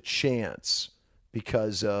the chance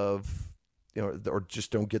because of, or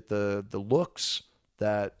just don't get the looks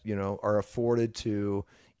that, are afforded to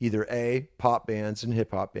either A, pop bands and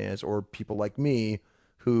hip hop bands, or people like me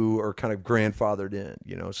who are kind of grandfathered in,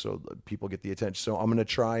 so people get the attention. So I'm going to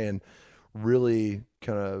try and really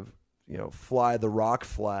kind of, fly the rock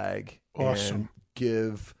flag. Awesome. And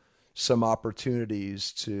give some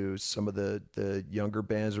opportunities to some of the younger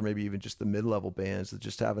bands, or maybe even just the mid-level bands that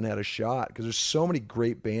just haven't had a shot, because there's so many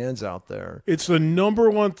great bands out there. It's the number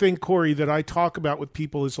one thing, Corey, that I talk about with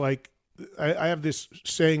people is like, I have this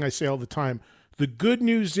saying I say all the time. The good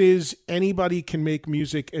news is anybody can make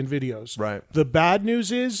music and videos. Right. The bad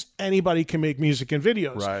news is anybody can make music and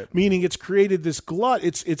videos. Right. Meaning it's created this glut.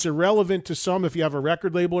 It's irrelevant to some if you have a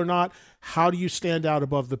record label or not. How do you stand out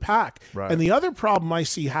above the pack? Right. And the other problem I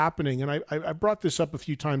see happening, and I brought this up a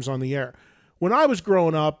few times on the air. When I was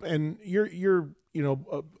growing up, and you're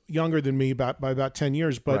younger than me by about 10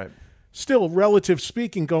 years, but Right. still, relative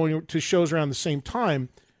speaking, going to shows around the same time,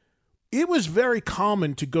 it was very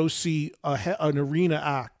common to go see an arena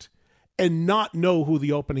act and not know who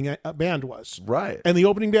the opening band was. Right. And the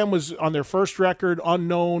opening band was on their first record,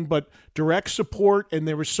 unknown, but direct support, and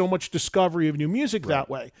there was so much discovery of new music that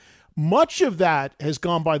way. Much of that has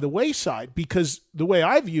gone by the wayside because the way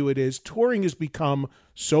I view it is touring has become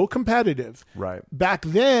so competitive. Right. Back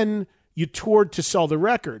then, you toured to sell the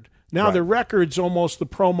record. Now Right. the record's almost the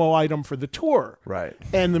promo item for the tour. Right.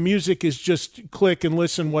 And the music is just click and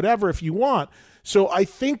listen, whatever, if you want. So I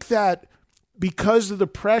think that because of the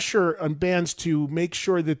pressure on bands to make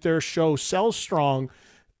sure that their show sells strong,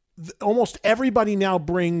 almost everybody now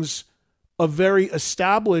brings a very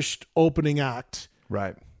established opening act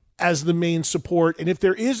Right. as the main support. And if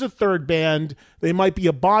there is a third band, they might be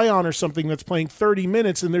a buy-on or something that's playing 30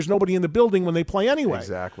 minutes and there's nobody in the building when they play anyway.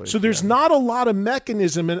 Exactly. So there's not a lot of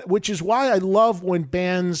mechanism, which is why I love when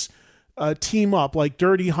bands team up, like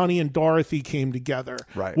Dirty Honey and Dorothy came together.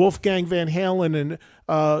 Right. Wolfgang Van Halen and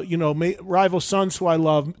Rival Sons, who I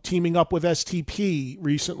love, teaming up with STP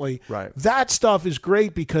recently. Right. That stuff is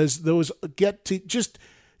great because those get to just,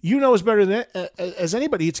 as better than as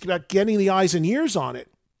anybody, it's about getting the eyes and ears on it.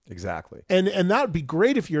 Exactly. And that would be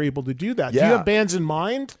great if you're able to do that. Yeah. Do you have bands in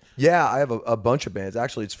mind? Yeah, I have a bunch of bands.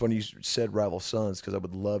 Actually, it's funny you said Rival Sons because I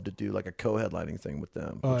would love to do like a co-headlining thing with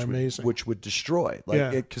them. Oh, which amazing. Which would destroy. Yeah.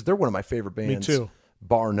 Because they're one of my favorite bands. Me too.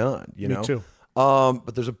 Bar none, Me too.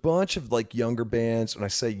 But there's a bunch of like younger bands, and I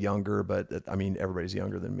say younger, but I mean everybody's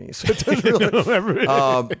younger than me, so it doesn't really.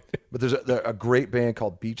 But there's a great band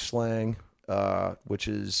called Beach Slang, which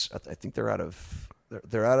is I think they're out of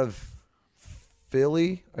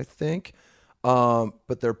Philly, I think.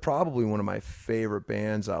 But they're probably one of my favorite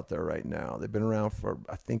bands out there right now. They've been around for,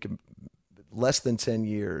 I think, less than 10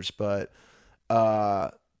 years, but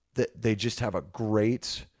they just have a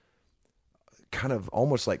great kind of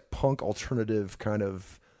almost like punk alternative kind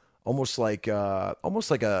of almost like a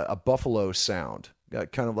Buffalo sound,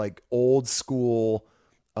 kind of like old school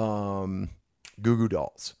Goo Goo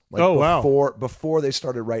Dolls. Like wow. Before they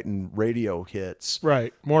started writing radio hits.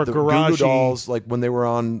 Right. More the garage-y. Goo Goo Dolls, like when they were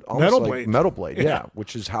on Metal like Blade. Metal Blade, Yeah.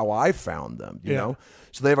 which is how I found them, you Yeah. know?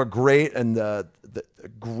 So they have a great the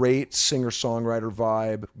great singer-songwriter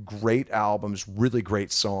vibe, great albums, really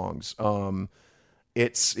great songs.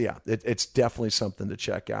 It's definitely something to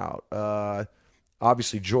check out.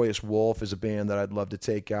 Obviously Joyous Wolf is a band that I'd love to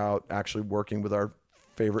take out, actually working with our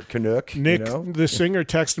favorite Canuck. Nick, you know? the singer,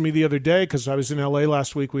 texted me the other day because I was in LA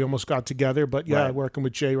last week. We almost got together, but yeah, Right. working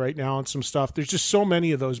with Jay right now on some stuff. There's just so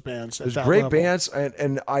many of those bands. There's at that great level. bands,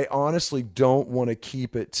 and I honestly don't want to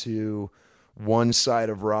keep it to one side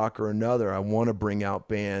of rock or another. I want to bring out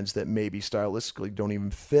bands that maybe stylistically don't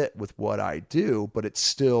even fit with what I do, but it's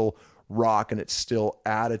still rock and it's still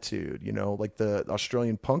attitude, you know, like the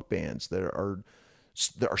Australian punk bands that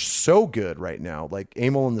are so good right now, like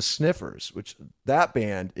Amyl and the Sniffers, which that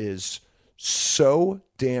band is so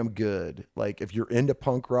damn good. Like if you're into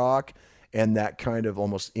punk rock and that kind of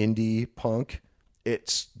almost indie punk,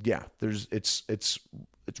 it's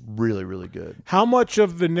really, really good. How much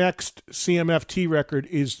of the next CMFT record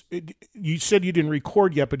is, you said you didn't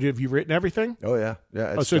record yet, but have you written everything? Oh yeah.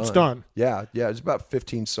 Yeah. It's done. Yeah. Yeah. It's about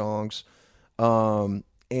 15 songs. And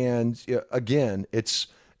yeah, again, it's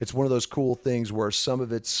one of those cool things where some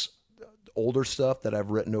of it's older stuff that I've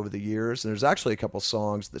written over the years. And there's actually a couple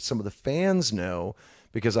songs that some of the fans know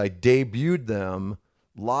because I debuted them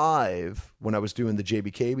live when I was doing the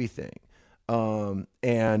JBKB thing. So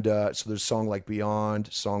there's a song like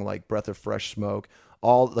Beyond, song like Breath of Fresh Smoke.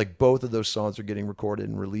 both of those songs are getting recorded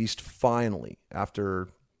and released finally after,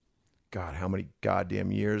 God, how many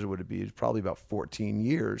goddamn years would it be? It's probably about 14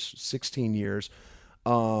 years, 16 years.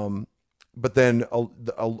 But then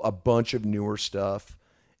a bunch of newer stuff,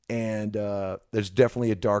 and there's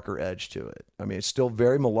definitely a darker edge to it. I mean, it's still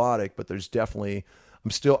very melodic, but there's definitely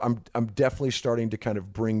I'm definitely starting to kind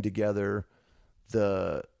of bring together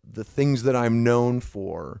the things that I'm known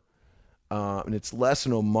for, and it's less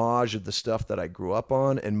an homage of the stuff that I grew up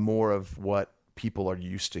on and more of what people are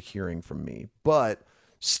used to hearing from me, but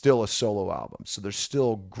still a solo album. So there's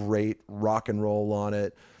still great rock and roll on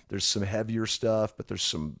it. There's some heavier stuff, but there's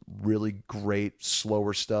some really great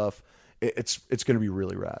slower stuff. It's going to be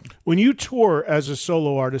really rad. When you tour as a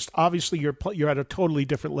solo artist, obviously you're at a totally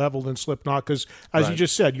different level than Slipknot because, as you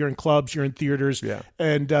just said, you're in clubs, you're in theaters,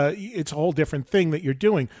 and it's a whole different thing that you're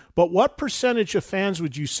doing. But what percentage of fans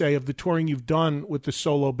would you say of the touring you've done with the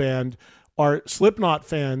solo band are Slipknot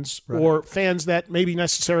fans, or fans that maybe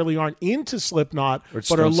necessarily aren't into Slipknot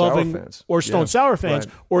but are loving, or Stone Sour fans,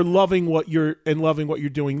 or loving what you're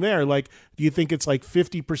doing there? Like, do you think it's like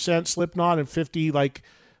 50% Slipknot and 50% like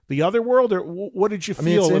the other world, or what did you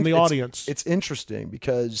feel in the audience? It's interesting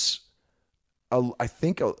because I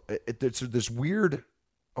think there's this weird,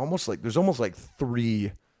 there's almost like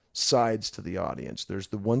three sides to the audience. There's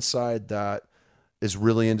the one side that is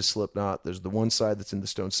really into Slipknot. There's the one side that's into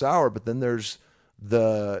Stone Sour, but then there's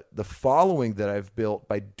the following that I've built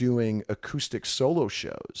by doing acoustic solo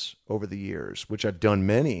shows over the years, which I've done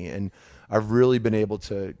many, and I've really been able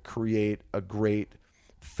to create a great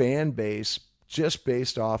fan base just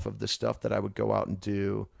based off of the stuff that I would go out and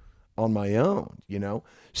do on my own, you know?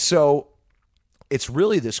 So it's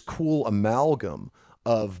really this cool amalgam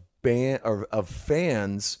of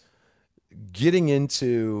fans getting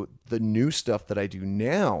into the new stuff that I do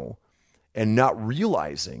now and not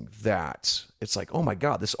realizing that it's like, oh my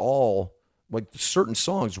God, this all, like, certain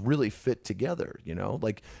songs really fit together, you know?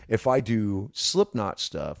 Like, if I do Slipknot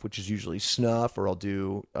stuff, which is usually Snuff, or I'll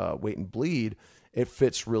do Wait and Bleed, it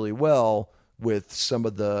fits really well with some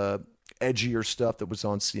of the edgier stuff that was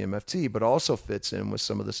on CMFT, but also fits in with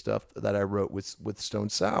some of the stuff that I wrote with Stone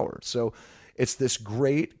Sour. So it's this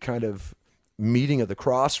great kind of meeting of the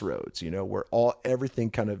crossroads, you know, where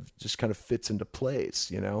everything kind of fits into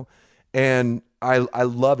place, you know? And I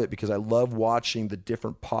love it because I love watching the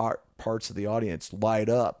different parts of the audience light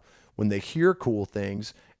up when they hear cool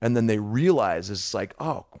things, and then they realize it's like,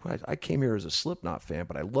 oh, I came here as a Slipknot fan,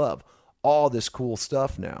 but I love all this cool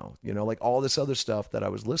stuff now, you know, like all this other stuff that I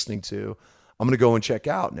was listening to, I'm going to go and check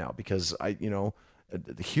out now because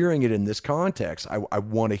hearing it in this context, I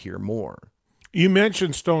want to hear more. You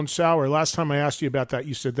mentioned Stone Sour. Last time I asked you about that,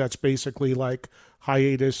 you said that's basically like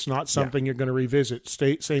hiatus, not something you're going to revisit.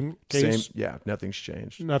 Same case? Nothing's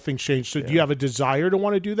changed. Nothing's changed. So do you have a desire to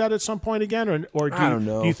want to do that at some point again? Or I don't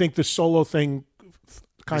know. Do you think the solo thing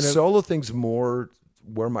the solo thing's more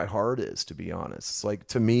where my heart is, to be honest. It's like,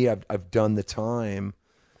 to me, I've done the time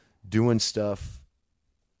doing stuff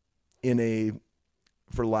in a,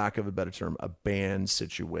 for lack of a better term, a band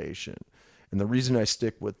situation. And the reason I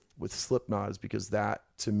stick with Slipknot is because that,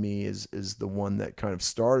 to me, is the one that kind of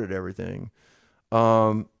started everything.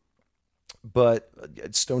 But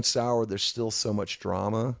at Stone Sour, there's still so much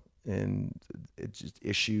drama and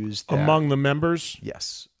issues among the members.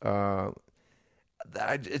 Yes.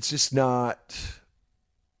 It's just not,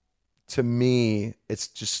 to me, it's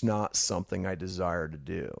just not something I desire to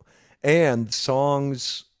do. And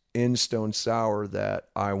songs in Stone Sour that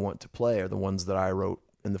I want to play are the ones that I wrote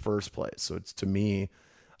in the first place. So it's, to me,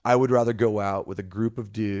 I would rather go out with a group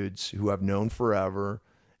of dudes who I've known forever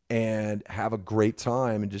and have a great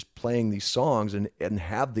time and just playing these songs and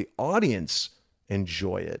have the audience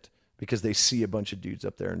enjoy it because they see a bunch of dudes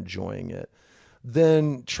up there enjoying it,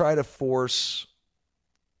 than try to force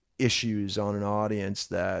issues on an audience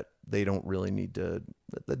that they don't really need to,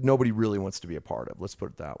 that nobody really wants to be a part of. Let's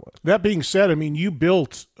put it that way. That being said, I mean, you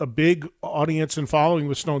built a big audience and following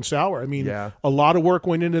with Stone Sour. I mean, a lot of work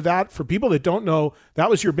went into that. For people that don't know, that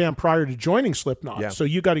was your band prior to joining Slipknot. Yeah. So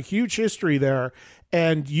you got a huge history there.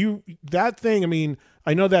 And that thing, I mean,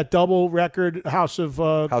 I know that double record, House of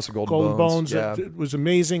Golden Bones, it was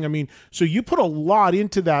amazing. I mean, so you put a lot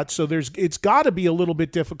into that. So it's got to be a little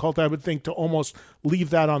bit difficult, I would think, to almost leave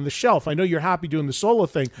that on the shelf. I know you're happy doing the solo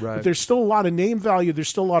thing, but there's still a lot of name value. There's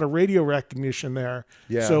still a lot of radio recognition there.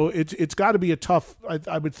 Yeah. So it's got to be a tough,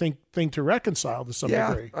 I would think, thing to reconcile to some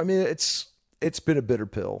degree. I mean, it's been a bitter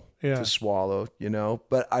pill to swallow, you know.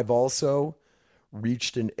 But I've also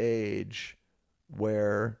reached an age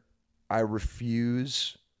where I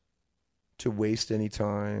refuse to waste any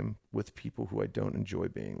time with people who I don't enjoy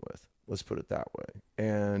being with. Let's put it that way.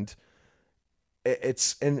 And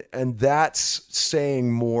it's and that's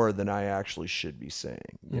saying more than I actually should be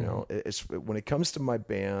saying. You know, it's when it comes to my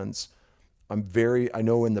bands, I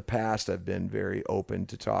know in the past I've been very open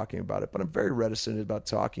to talking about it, but I'm very reticent about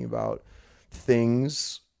talking about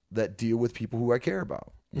things that deal with people who I care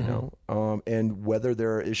about, you know, and whether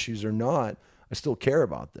there are issues or not, I still care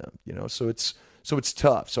about them, you know? So it's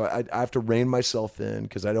tough. So I have to rein myself in,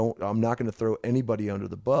 because I'm not going to throw anybody under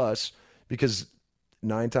the bus, because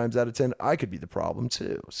 9 times out of 10, I could be the problem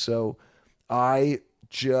too. So I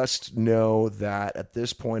just know that at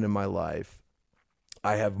this point in my life,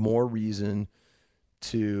 I have more reason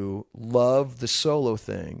to love the solo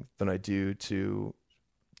thing than I do to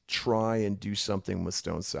try and do something with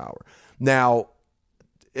Stone Sour. Now,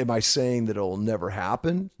 am I saying that it'll never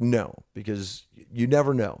happen? No, because you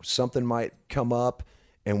never know. Something might come up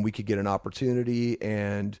and we could get an opportunity,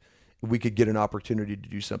 and we could get an opportunity to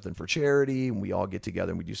do something for charity, and we all get together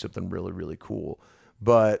and we do something really, really cool.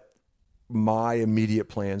 But my immediate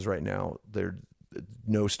plans right now, they're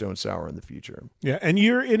no Stone Sour in the future. Yeah, and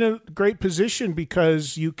you're in a great position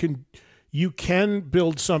because you can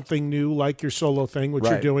build something new like your solo thing, which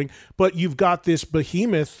you're doing, but you've got this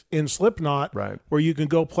behemoth in Slipknot, where you can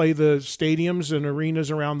go play the stadiums and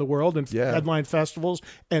arenas around the world and headline festivals,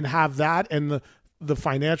 and have that and the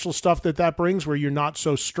financial stuff that brings, where you're not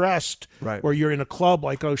so stressed, where you're in a club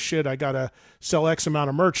like, oh shit, I got to sell X amount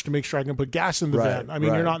of merch to make sure I can put gas in the van. I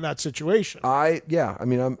mean, you're not in that situation. I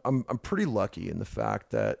mean, I'm pretty lucky in the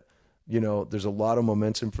fact that, you know, there's a lot of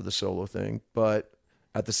momentum for the solo thing, but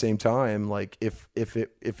at the same time, like if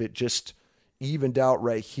it just evened out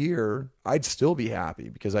right here, I'd still be happy,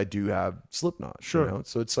 because I do have Slipknot. Sure. You know?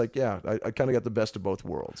 So it's like, I kind of got the best of both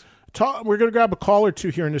worlds. We're going to grab a call or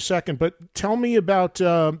two here in a second, but tell me about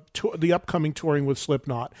the upcoming touring with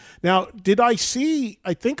Slipknot. Now, I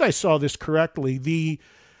think I saw this correctly.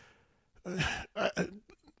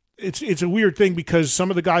 It's a weird thing, because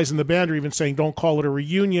some of the guys in the band are even saying don't call it a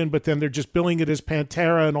reunion, but then they're just billing it as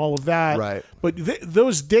Pantera and all of that. Right. But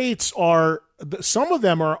those dates some of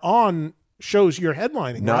them are on shows you're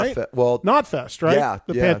headlining, right? Knotfest, right? Yeah.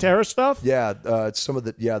 The Pantera stuff? Yeah. Some of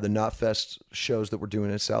the Knotfest shows that we're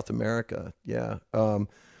doing in South America. Yeah.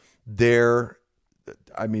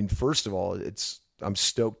 First of all, I'm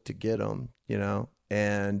stoked to get them, you know,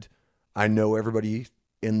 and I know everybody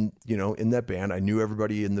in that band. I knew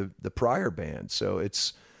everybody in the prior band. So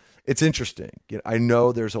it's interesting. You know, I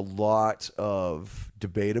know there's a lot of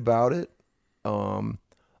debate about it.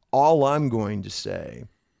 All I'm going to say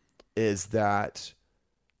is that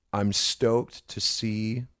I'm stoked to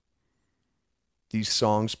see these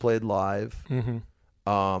songs played live.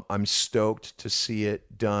 I'm stoked to see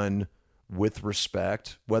it done with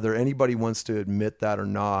respect. Whether anybody wants to admit that or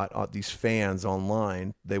not, these fans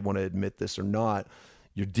online, they want to admit this or not,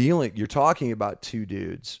 you're talking about two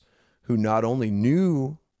dudes who not only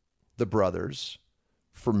knew the brothers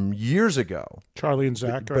from years ago, Charlie and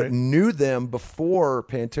Zach, but knew them before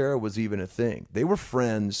Pantera was even a thing. They were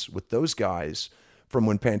friends with those guys from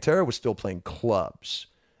when Pantera was still playing clubs,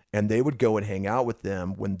 and they would go and hang out with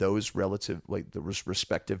them when those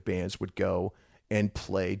respective bands would go and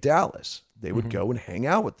play Dallas. They would go and hang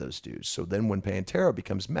out with those dudes. So then when Pantera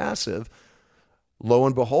becomes massive, lo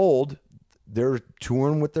and behold, they're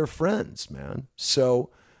touring with their friends, man.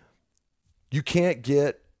 So you can't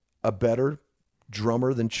get a better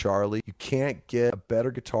drummer than Charlie. You can't get a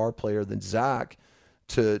better guitar player than Zach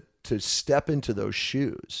to step into those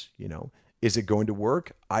shoes. You know, is it going to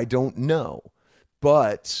work? I don't know.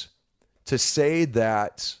 But to say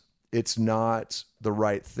that it's not the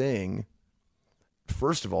right thing,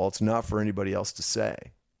 first of all, it's not for anybody else to say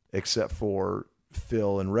except for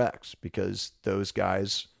Phil and Rex, because those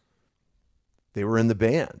guys, they were in the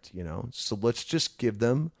band, you know. So let's just give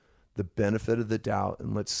them the benefit of the doubt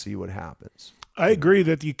and let's see what happens. I agree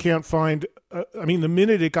that you can't find the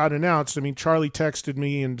minute it got announced, Charlie texted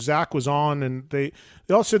me and Zach was on, and they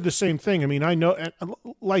all said the same thing. I know,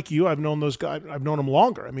 like you, I've known those guys. I've known them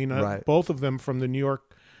longer. Both of them from the New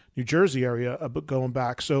York, New Jersey area, but going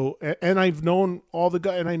back. So, and I've known all the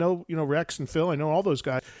guys, and I know, Rex and Phil, I know all those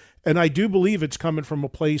guys. And I do believe it's coming from a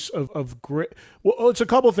place of great. Well, it's a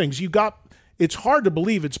couple of things. It's hard to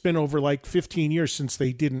believe it's been over like 15 years since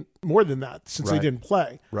they didn't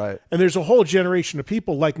play. Right. And there's a whole generation of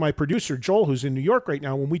people like my producer, Joel, who's in New York right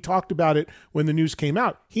now. When we talked about it, when the news came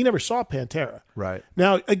out, he never saw Pantera. Right.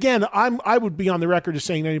 Now, again, I would be on the record as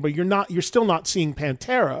saying to anybody, you're still not seeing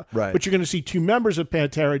Pantera, right, but you're going to see two members of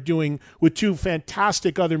Pantera doing, with two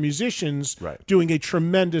fantastic other musicians, doing a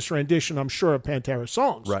tremendous rendition, I'm sure, of Pantera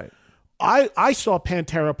songs. Right. I saw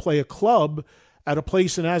Pantera play a club at a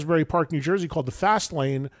place in Asbury Park, New Jersey called the Fast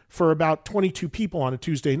Lane for about 22 people on a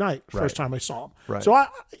Tuesday night. First time I saw him. Right. So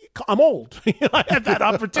I'm old. I had that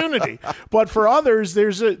opportunity. But for others,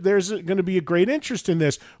 there's going to be a great interest in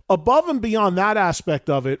this. Above and beyond that aspect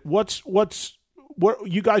of it, what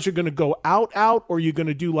you guys are going to go out, or are you going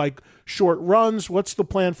to do like short runs? What's the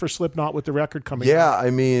plan for Slipknot with the record coming out? Yeah, I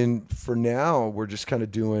mean, for now, we're just kind of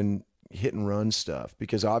doing hit and run stuff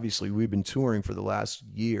because obviously we've been touring for the last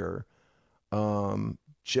year.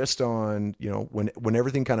 Just on, when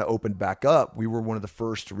everything kind of opened back up, we were one of the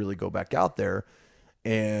first to really go back out there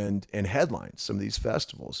and headline some of these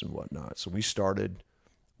festivals and whatnot. So we started,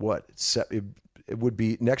 it would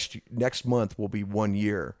be next month will be 1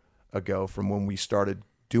 year ago from when we started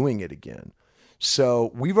doing it again.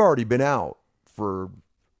 So we've already been out for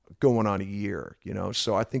going on a year,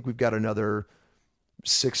 so I think we've got another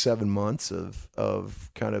 6-7 months of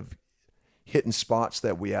kind of hitting spots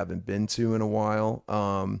that we haven't been to in a while.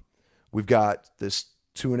 We've got this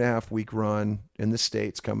 2.5 week run in the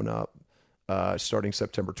States coming up, starting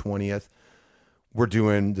September 20th. We're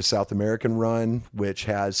doing the South American run, which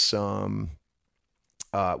has some,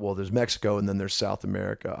 there's Mexico and then there's South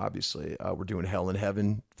America, obviously. We're doing Hell in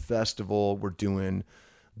Heaven Festival. We're doing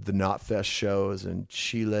the Knotfest shows in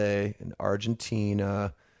Chile and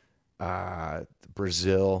Argentina.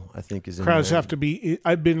 Brazil, I think, is in Crowds there. have to be.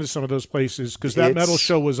 I've been to some of those places because that metal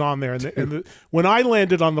show was on there, and when I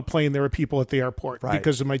landed on the plane, there were people at the airport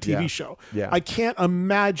because of my TV show. Yeah. I can't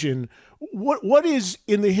imagine what is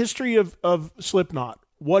in the history of Slipknot.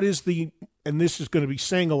 What is and this is going to be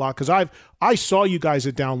saying a lot because I saw you guys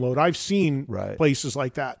at Download. I've seen places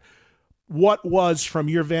like that. What was, from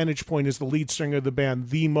your vantage point as the lead singer of the band,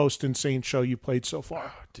 the most insane show you played so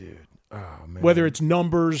far? Oh, dude. Oh, man. Whether it's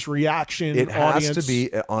numbers, reaction, it audience. has to be,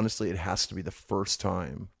 honestly, it has to be the first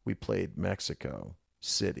time we played Mexico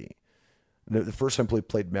City. The first time we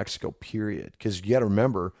played Mexico, period. Because you got to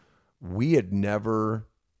remember, we had never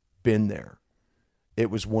been there. It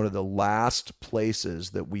was one of the last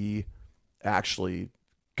places that we actually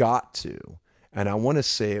got to. And I want to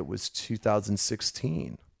say it was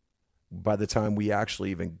 2016. By the time we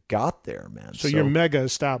actually even got there, man. So you're mega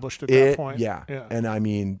established at that point. Yeah. And I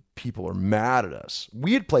mean, people are mad at us.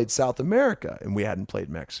 We had played South America and we hadn't played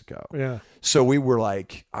Mexico. Yeah. So we were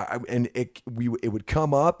like, it would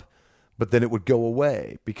come up, but then it would go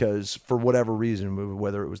away because for whatever reason,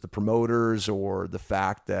 whether it was the promoters or the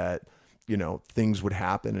fact that, things would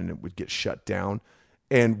happen and it would get shut down.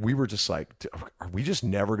 And we were just like, are we just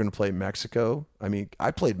never going to play Mexico? I mean,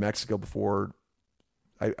 I played Mexico before.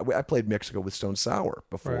 I played Mexico with Stone Sour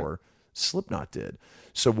before Slipknot did.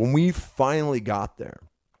 So when we finally got there,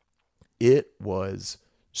 it was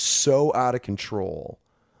so out of control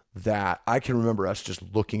that I can remember us just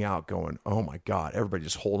looking out going, oh my God, everybody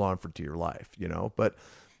just hold on for dear life, But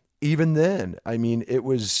even then, I mean, it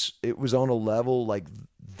was on a level like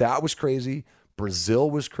that was crazy.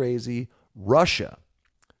 Brazil was crazy. Russia.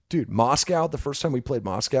 Dude, Moscow, the first time we played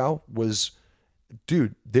Moscow was,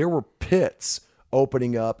 there were pits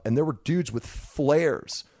opening up and there were dudes with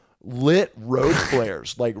flares, lit road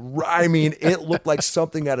flares. Like, I mean, it looked like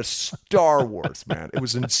something out of Star Wars, man. It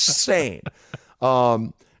was insane.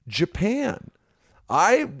 Japan.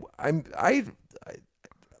 I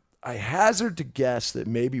hazard to guess that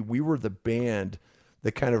maybe we were the band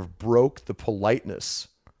that kind of broke the politeness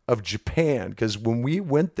of Japan. Because when we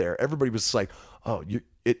went there, everybody was like, oh,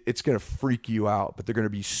 it's going to freak you out, but they're going to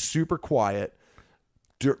be super quiet.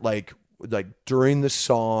 Like during the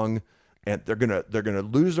song, and they're gonna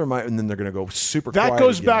lose their mind, and then they're gonna go super quiet. That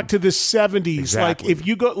goes again. back to the 70s. Exactly. Like if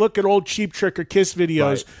you go look at old Cheap Trick or Kiss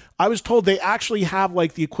videos, I was told they actually have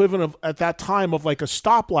like the equivalent of at that time of like a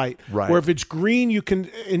stoplight, where if it's green, you can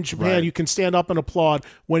in Japan you can stand up and applaud.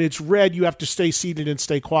 When it's red, you have to stay seated and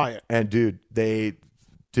stay quiet. And dude, they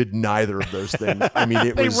did neither of those things. I mean,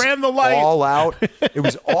 it they was ran the light. All out. It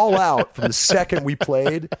was all out from the second we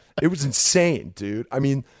played. It was insane, dude. I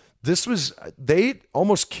mean. They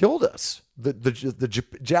almost killed us.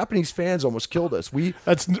 The Japanese fans almost killed us.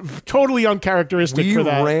 That's totally uncharacteristic for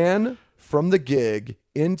that. We ran from the gig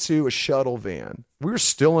into a shuttle van. We were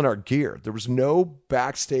still in our gear. There was no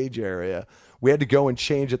backstage area. We had to go and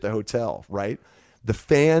change at the hotel, right? The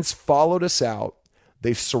fans followed us out.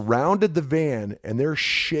 They surrounded the van and they're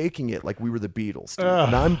shaking it like we were the Beatles. Dude.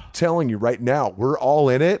 And I'm telling you right now, we're all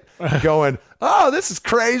in it going, oh, this is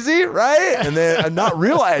crazy, right? And then I'm not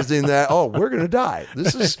realizing that, oh, we're going to die.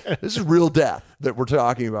 This is real death that we're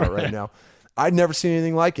talking about right now. I'd never seen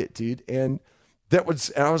anything like it, dude. And I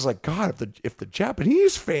was like, God, if the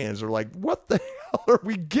Japanese fans are like, what the hell are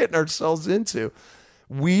we getting ourselves into?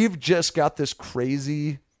 We've just got this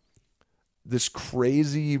crazy this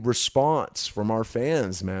crazy response from our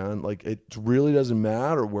fans, man. Like, it really doesn't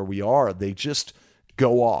matter where we are. They just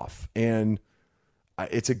go off, and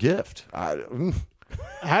it's a gift.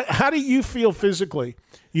 How do you feel physically?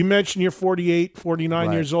 You mentioned you're 48,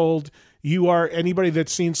 49 years old. You are, anybody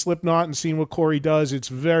that's seen Slipknot and seen what Corey does, it's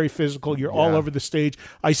very physical. You're all over the stage.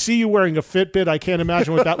 I see you wearing a Fitbit. I can't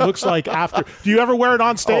imagine what that looks like after. Do you ever wear it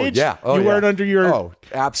on stage? Oh, yeah. You wear it under your... Oh,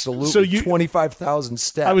 absolutely. So you, 25,000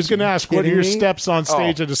 steps. I was going to ask, what are your steps on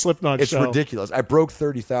stage at a Slipknot it's show? It's ridiculous. I broke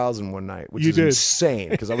 30,000 one night, which is insane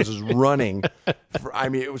because I was just running.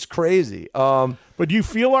 It was crazy. But do you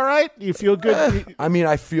feel all right? You feel good?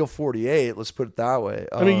 I feel 48. Let's put it that way.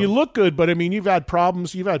 You look good, but you've had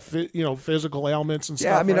problems. You've had physical ailments and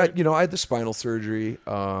stuff. Yeah, right? I had the spinal surgery.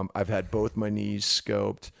 I've had both my knees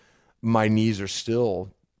scoped. My knees are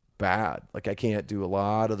still bad. Like, I can't do a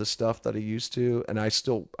lot of the stuff that I used to, and I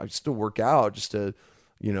still work out just to,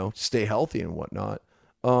 stay healthy and whatnot.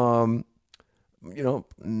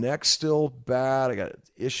 Neck's still bad. I got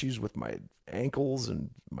issues with my ankles and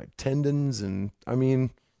my tendons, and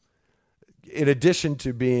in addition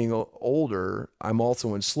to being older, I'm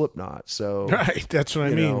also in Slipknot. So right, that's what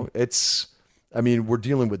I mean. We're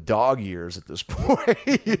dealing with dog years at this point,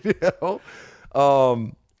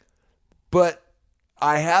 but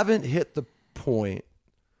I haven't hit the point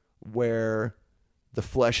where the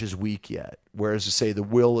flesh is weak yet. Whereas to say the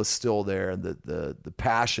will is still there, and the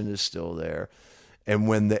passion is still there. And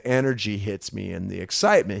when the energy hits me and the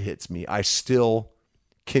excitement hits me, I still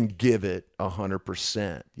can give it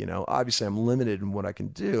 100%. Obviously I'm limited in what I can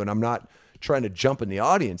do, and I'm not trying to jump in the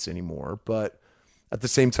audience anymore. But at the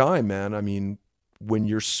same time, man, when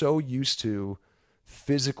you're so used to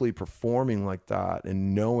physically performing like that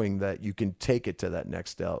and knowing that you can take it to that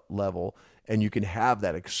next level and you can have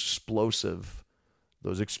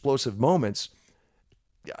those explosive moments,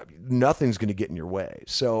 nothing's going to get in your way.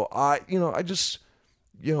 So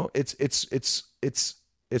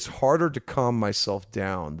it's harder to calm myself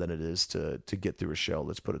down than it is to get through a show.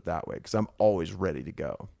 Let's put it that way, because I'm always ready to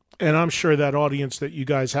go. And I'm sure that audience that you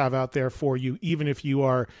guys have out there for you, even if you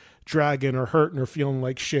are dragging or hurting or feeling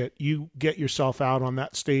like shit, you get yourself out on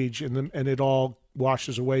that stage and it all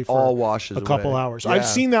washes away for a couple hours. Yeah. I've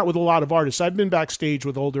seen that with a lot of artists. I've been backstage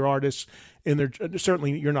with older artists, and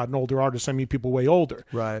certainly you're not an older artist. I mean, people way older.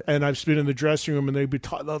 Right. And I've been in the dressing room, and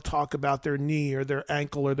they'll talk about their knee or their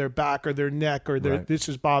ankle or their back or their neck or this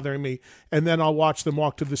is bothering me. And then I'll watch them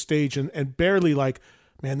walk to the stage and barely like,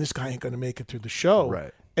 man, this guy ain't going to make it through the show.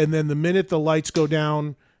 Right. And then the minute the lights go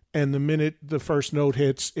down and the minute the first note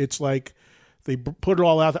hits, it's like they put it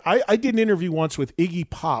all out there. I did an interview once with Iggy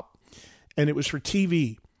Pop, and it was for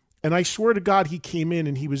TV. And I swear to God, he came in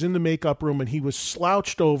and he was in the makeup room and he was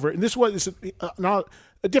slouched over. And this was not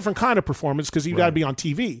a different kind of performance because you got to be on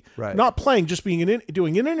TV, not playing, just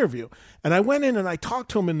doing an interview. And I went in and I talked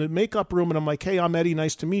to him in the makeup room, and I'm like, "Hey, I'm Eddie.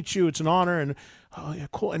 Nice to meet you. It's an honor." And oh yeah,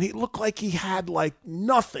 cool. And he looked like he had like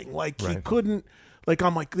nothing, like he couldn't. Like,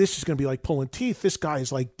 I'm like, this is going to be like pulling teeth. This guy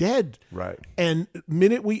is like dead. Right. And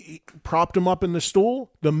minute we propped him up in the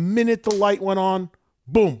stool, the minute the light went on,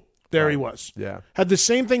 boom, there he was. Yeah. Had the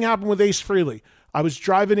same thing happen with Ace Frehley. I was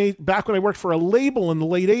driving back when I worked for a label in the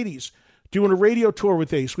late 80s, doing a radio tour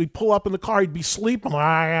with Ace. We'd pull up in the car, he'd be sleeping.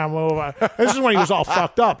 This is when he was all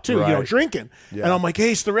fucked up too, drinking. Yeah. And I'm like,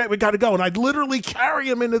 Ace, we got to go. And I'd literally carry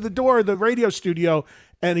him into the door of the radio studio,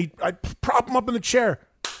 and I'd prop him up in the chair.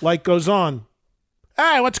 Light goes on.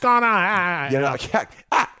 Hey, what's going on?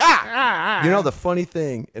 The funny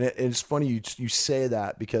thing, and it's funny you say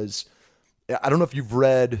that, because I don't know if you've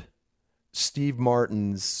read Steve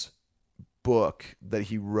Martin's book that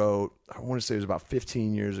he wrote. I want to say it was about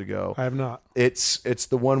 15 years ago. I have not. It's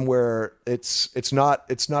the one where it's not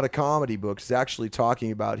a comedy book. It's actually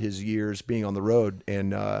talking about his years being on the road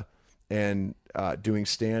and doing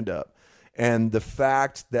stand up, and the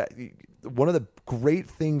fact that one of the great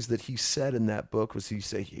things that he said in that book was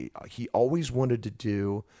he always wanted to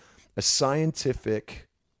do a scientific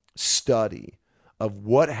study of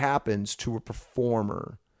what happens to a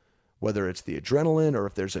performer, whether it's the adrenaline or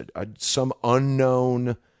if there's some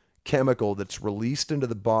unknown chemical that's released into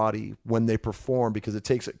the body when they perform,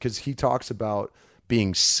 because he talks about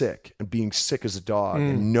being sick and being sick as a dog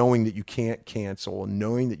and knowing that you can't cancel and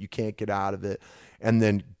knowing that you can't get out of it, and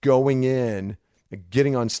then going in and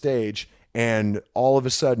getting on stage and all of a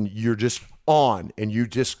sudden you're just on and you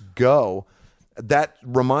just go. That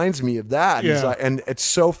reminds me of that. Yeah. And it's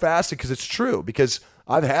so fascinating because it's true, because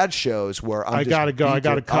I've had shows where I gotta go. I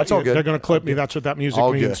gotta cut you. They're gonna clip me. That's what that music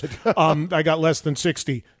means. I got less than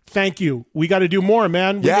 60. Thank you. We got to do more,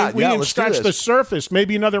 man. We didn't scratch the surface.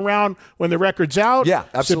 Maybe another round when the record's out. Yeah,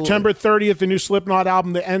 absolutely. September 30th, the new Slipknot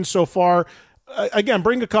album, The End So Far. Again,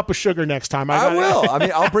 bring a cup of sugar next time. I will. I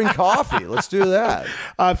mean, I'll bring coffee. Let's do that.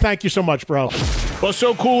 Thank you so much, bro. Well,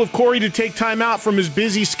 so cool of Corey to take time out from his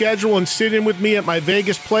busy schedule and sit in with me at my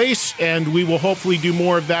Vegas place, and we will hopefully do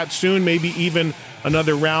more of that soon, maybe even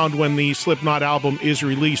another round when the Slipknot album is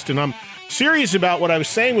released. And I'm serious about what I was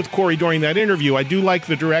saying with Corey during that interview. I do like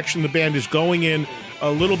the direction the band is going in, a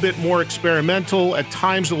little bit more experimental, at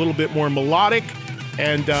times a little bit more melodic,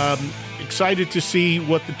 and excited to see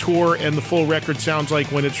what the tour and the full record sounds like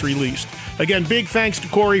when it's released. Again, big thanks to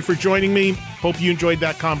Corey for joining me. Hope you enjoyed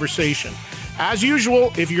that conversation. As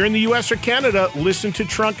usual, if you're in the U.S. or Canada, listen to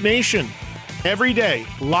Trunk Nation every day,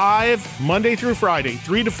 live Monday through Friday,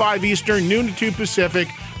 3 to 5 Eastern, noon to 2 Pacific.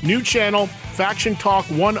 New channel, Faction Talk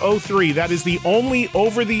 103. That is the only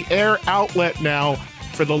over-the-air outlet now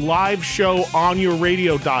for the live show on your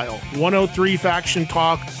radio dial. 103 Faction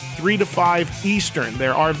Talk, 3 to 5 Eastern.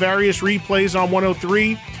 There are various replays on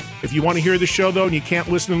 103. If you want to hear the show, though, and you can't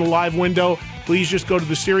listen in the live window, please just go to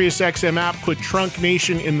the SiriusXM app, put Trunk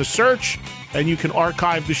Nation in the search, and you can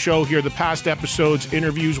archive the show, hear the past episodes,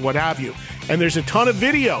 interviews, what have you. And there's a ton of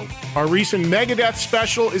video. Our recent Megadeth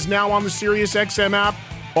special is now on the SiriusXM app.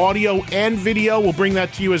 Audio and video. We'll bring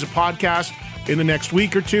that to you as a podcast in the next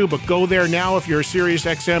week or two, but go there now if you're a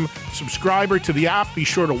SiriusXM subscriber to the app. Be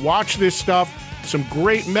sure to watch this stuff. Some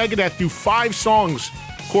great Megadeth, do 5 songs.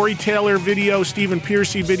 Corey Taylor video, Stephen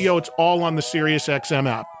Pearcy video. It's all on the SiriusXM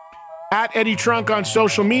app. At Eddie Trunk on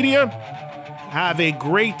social media. Have a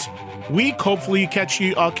great week. Hopefully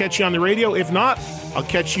I'll catch you on the radio. If not, I'll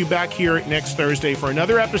catch you back here next Thursday for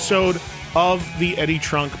another episode of the Eddie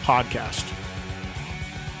Trunk Podcast.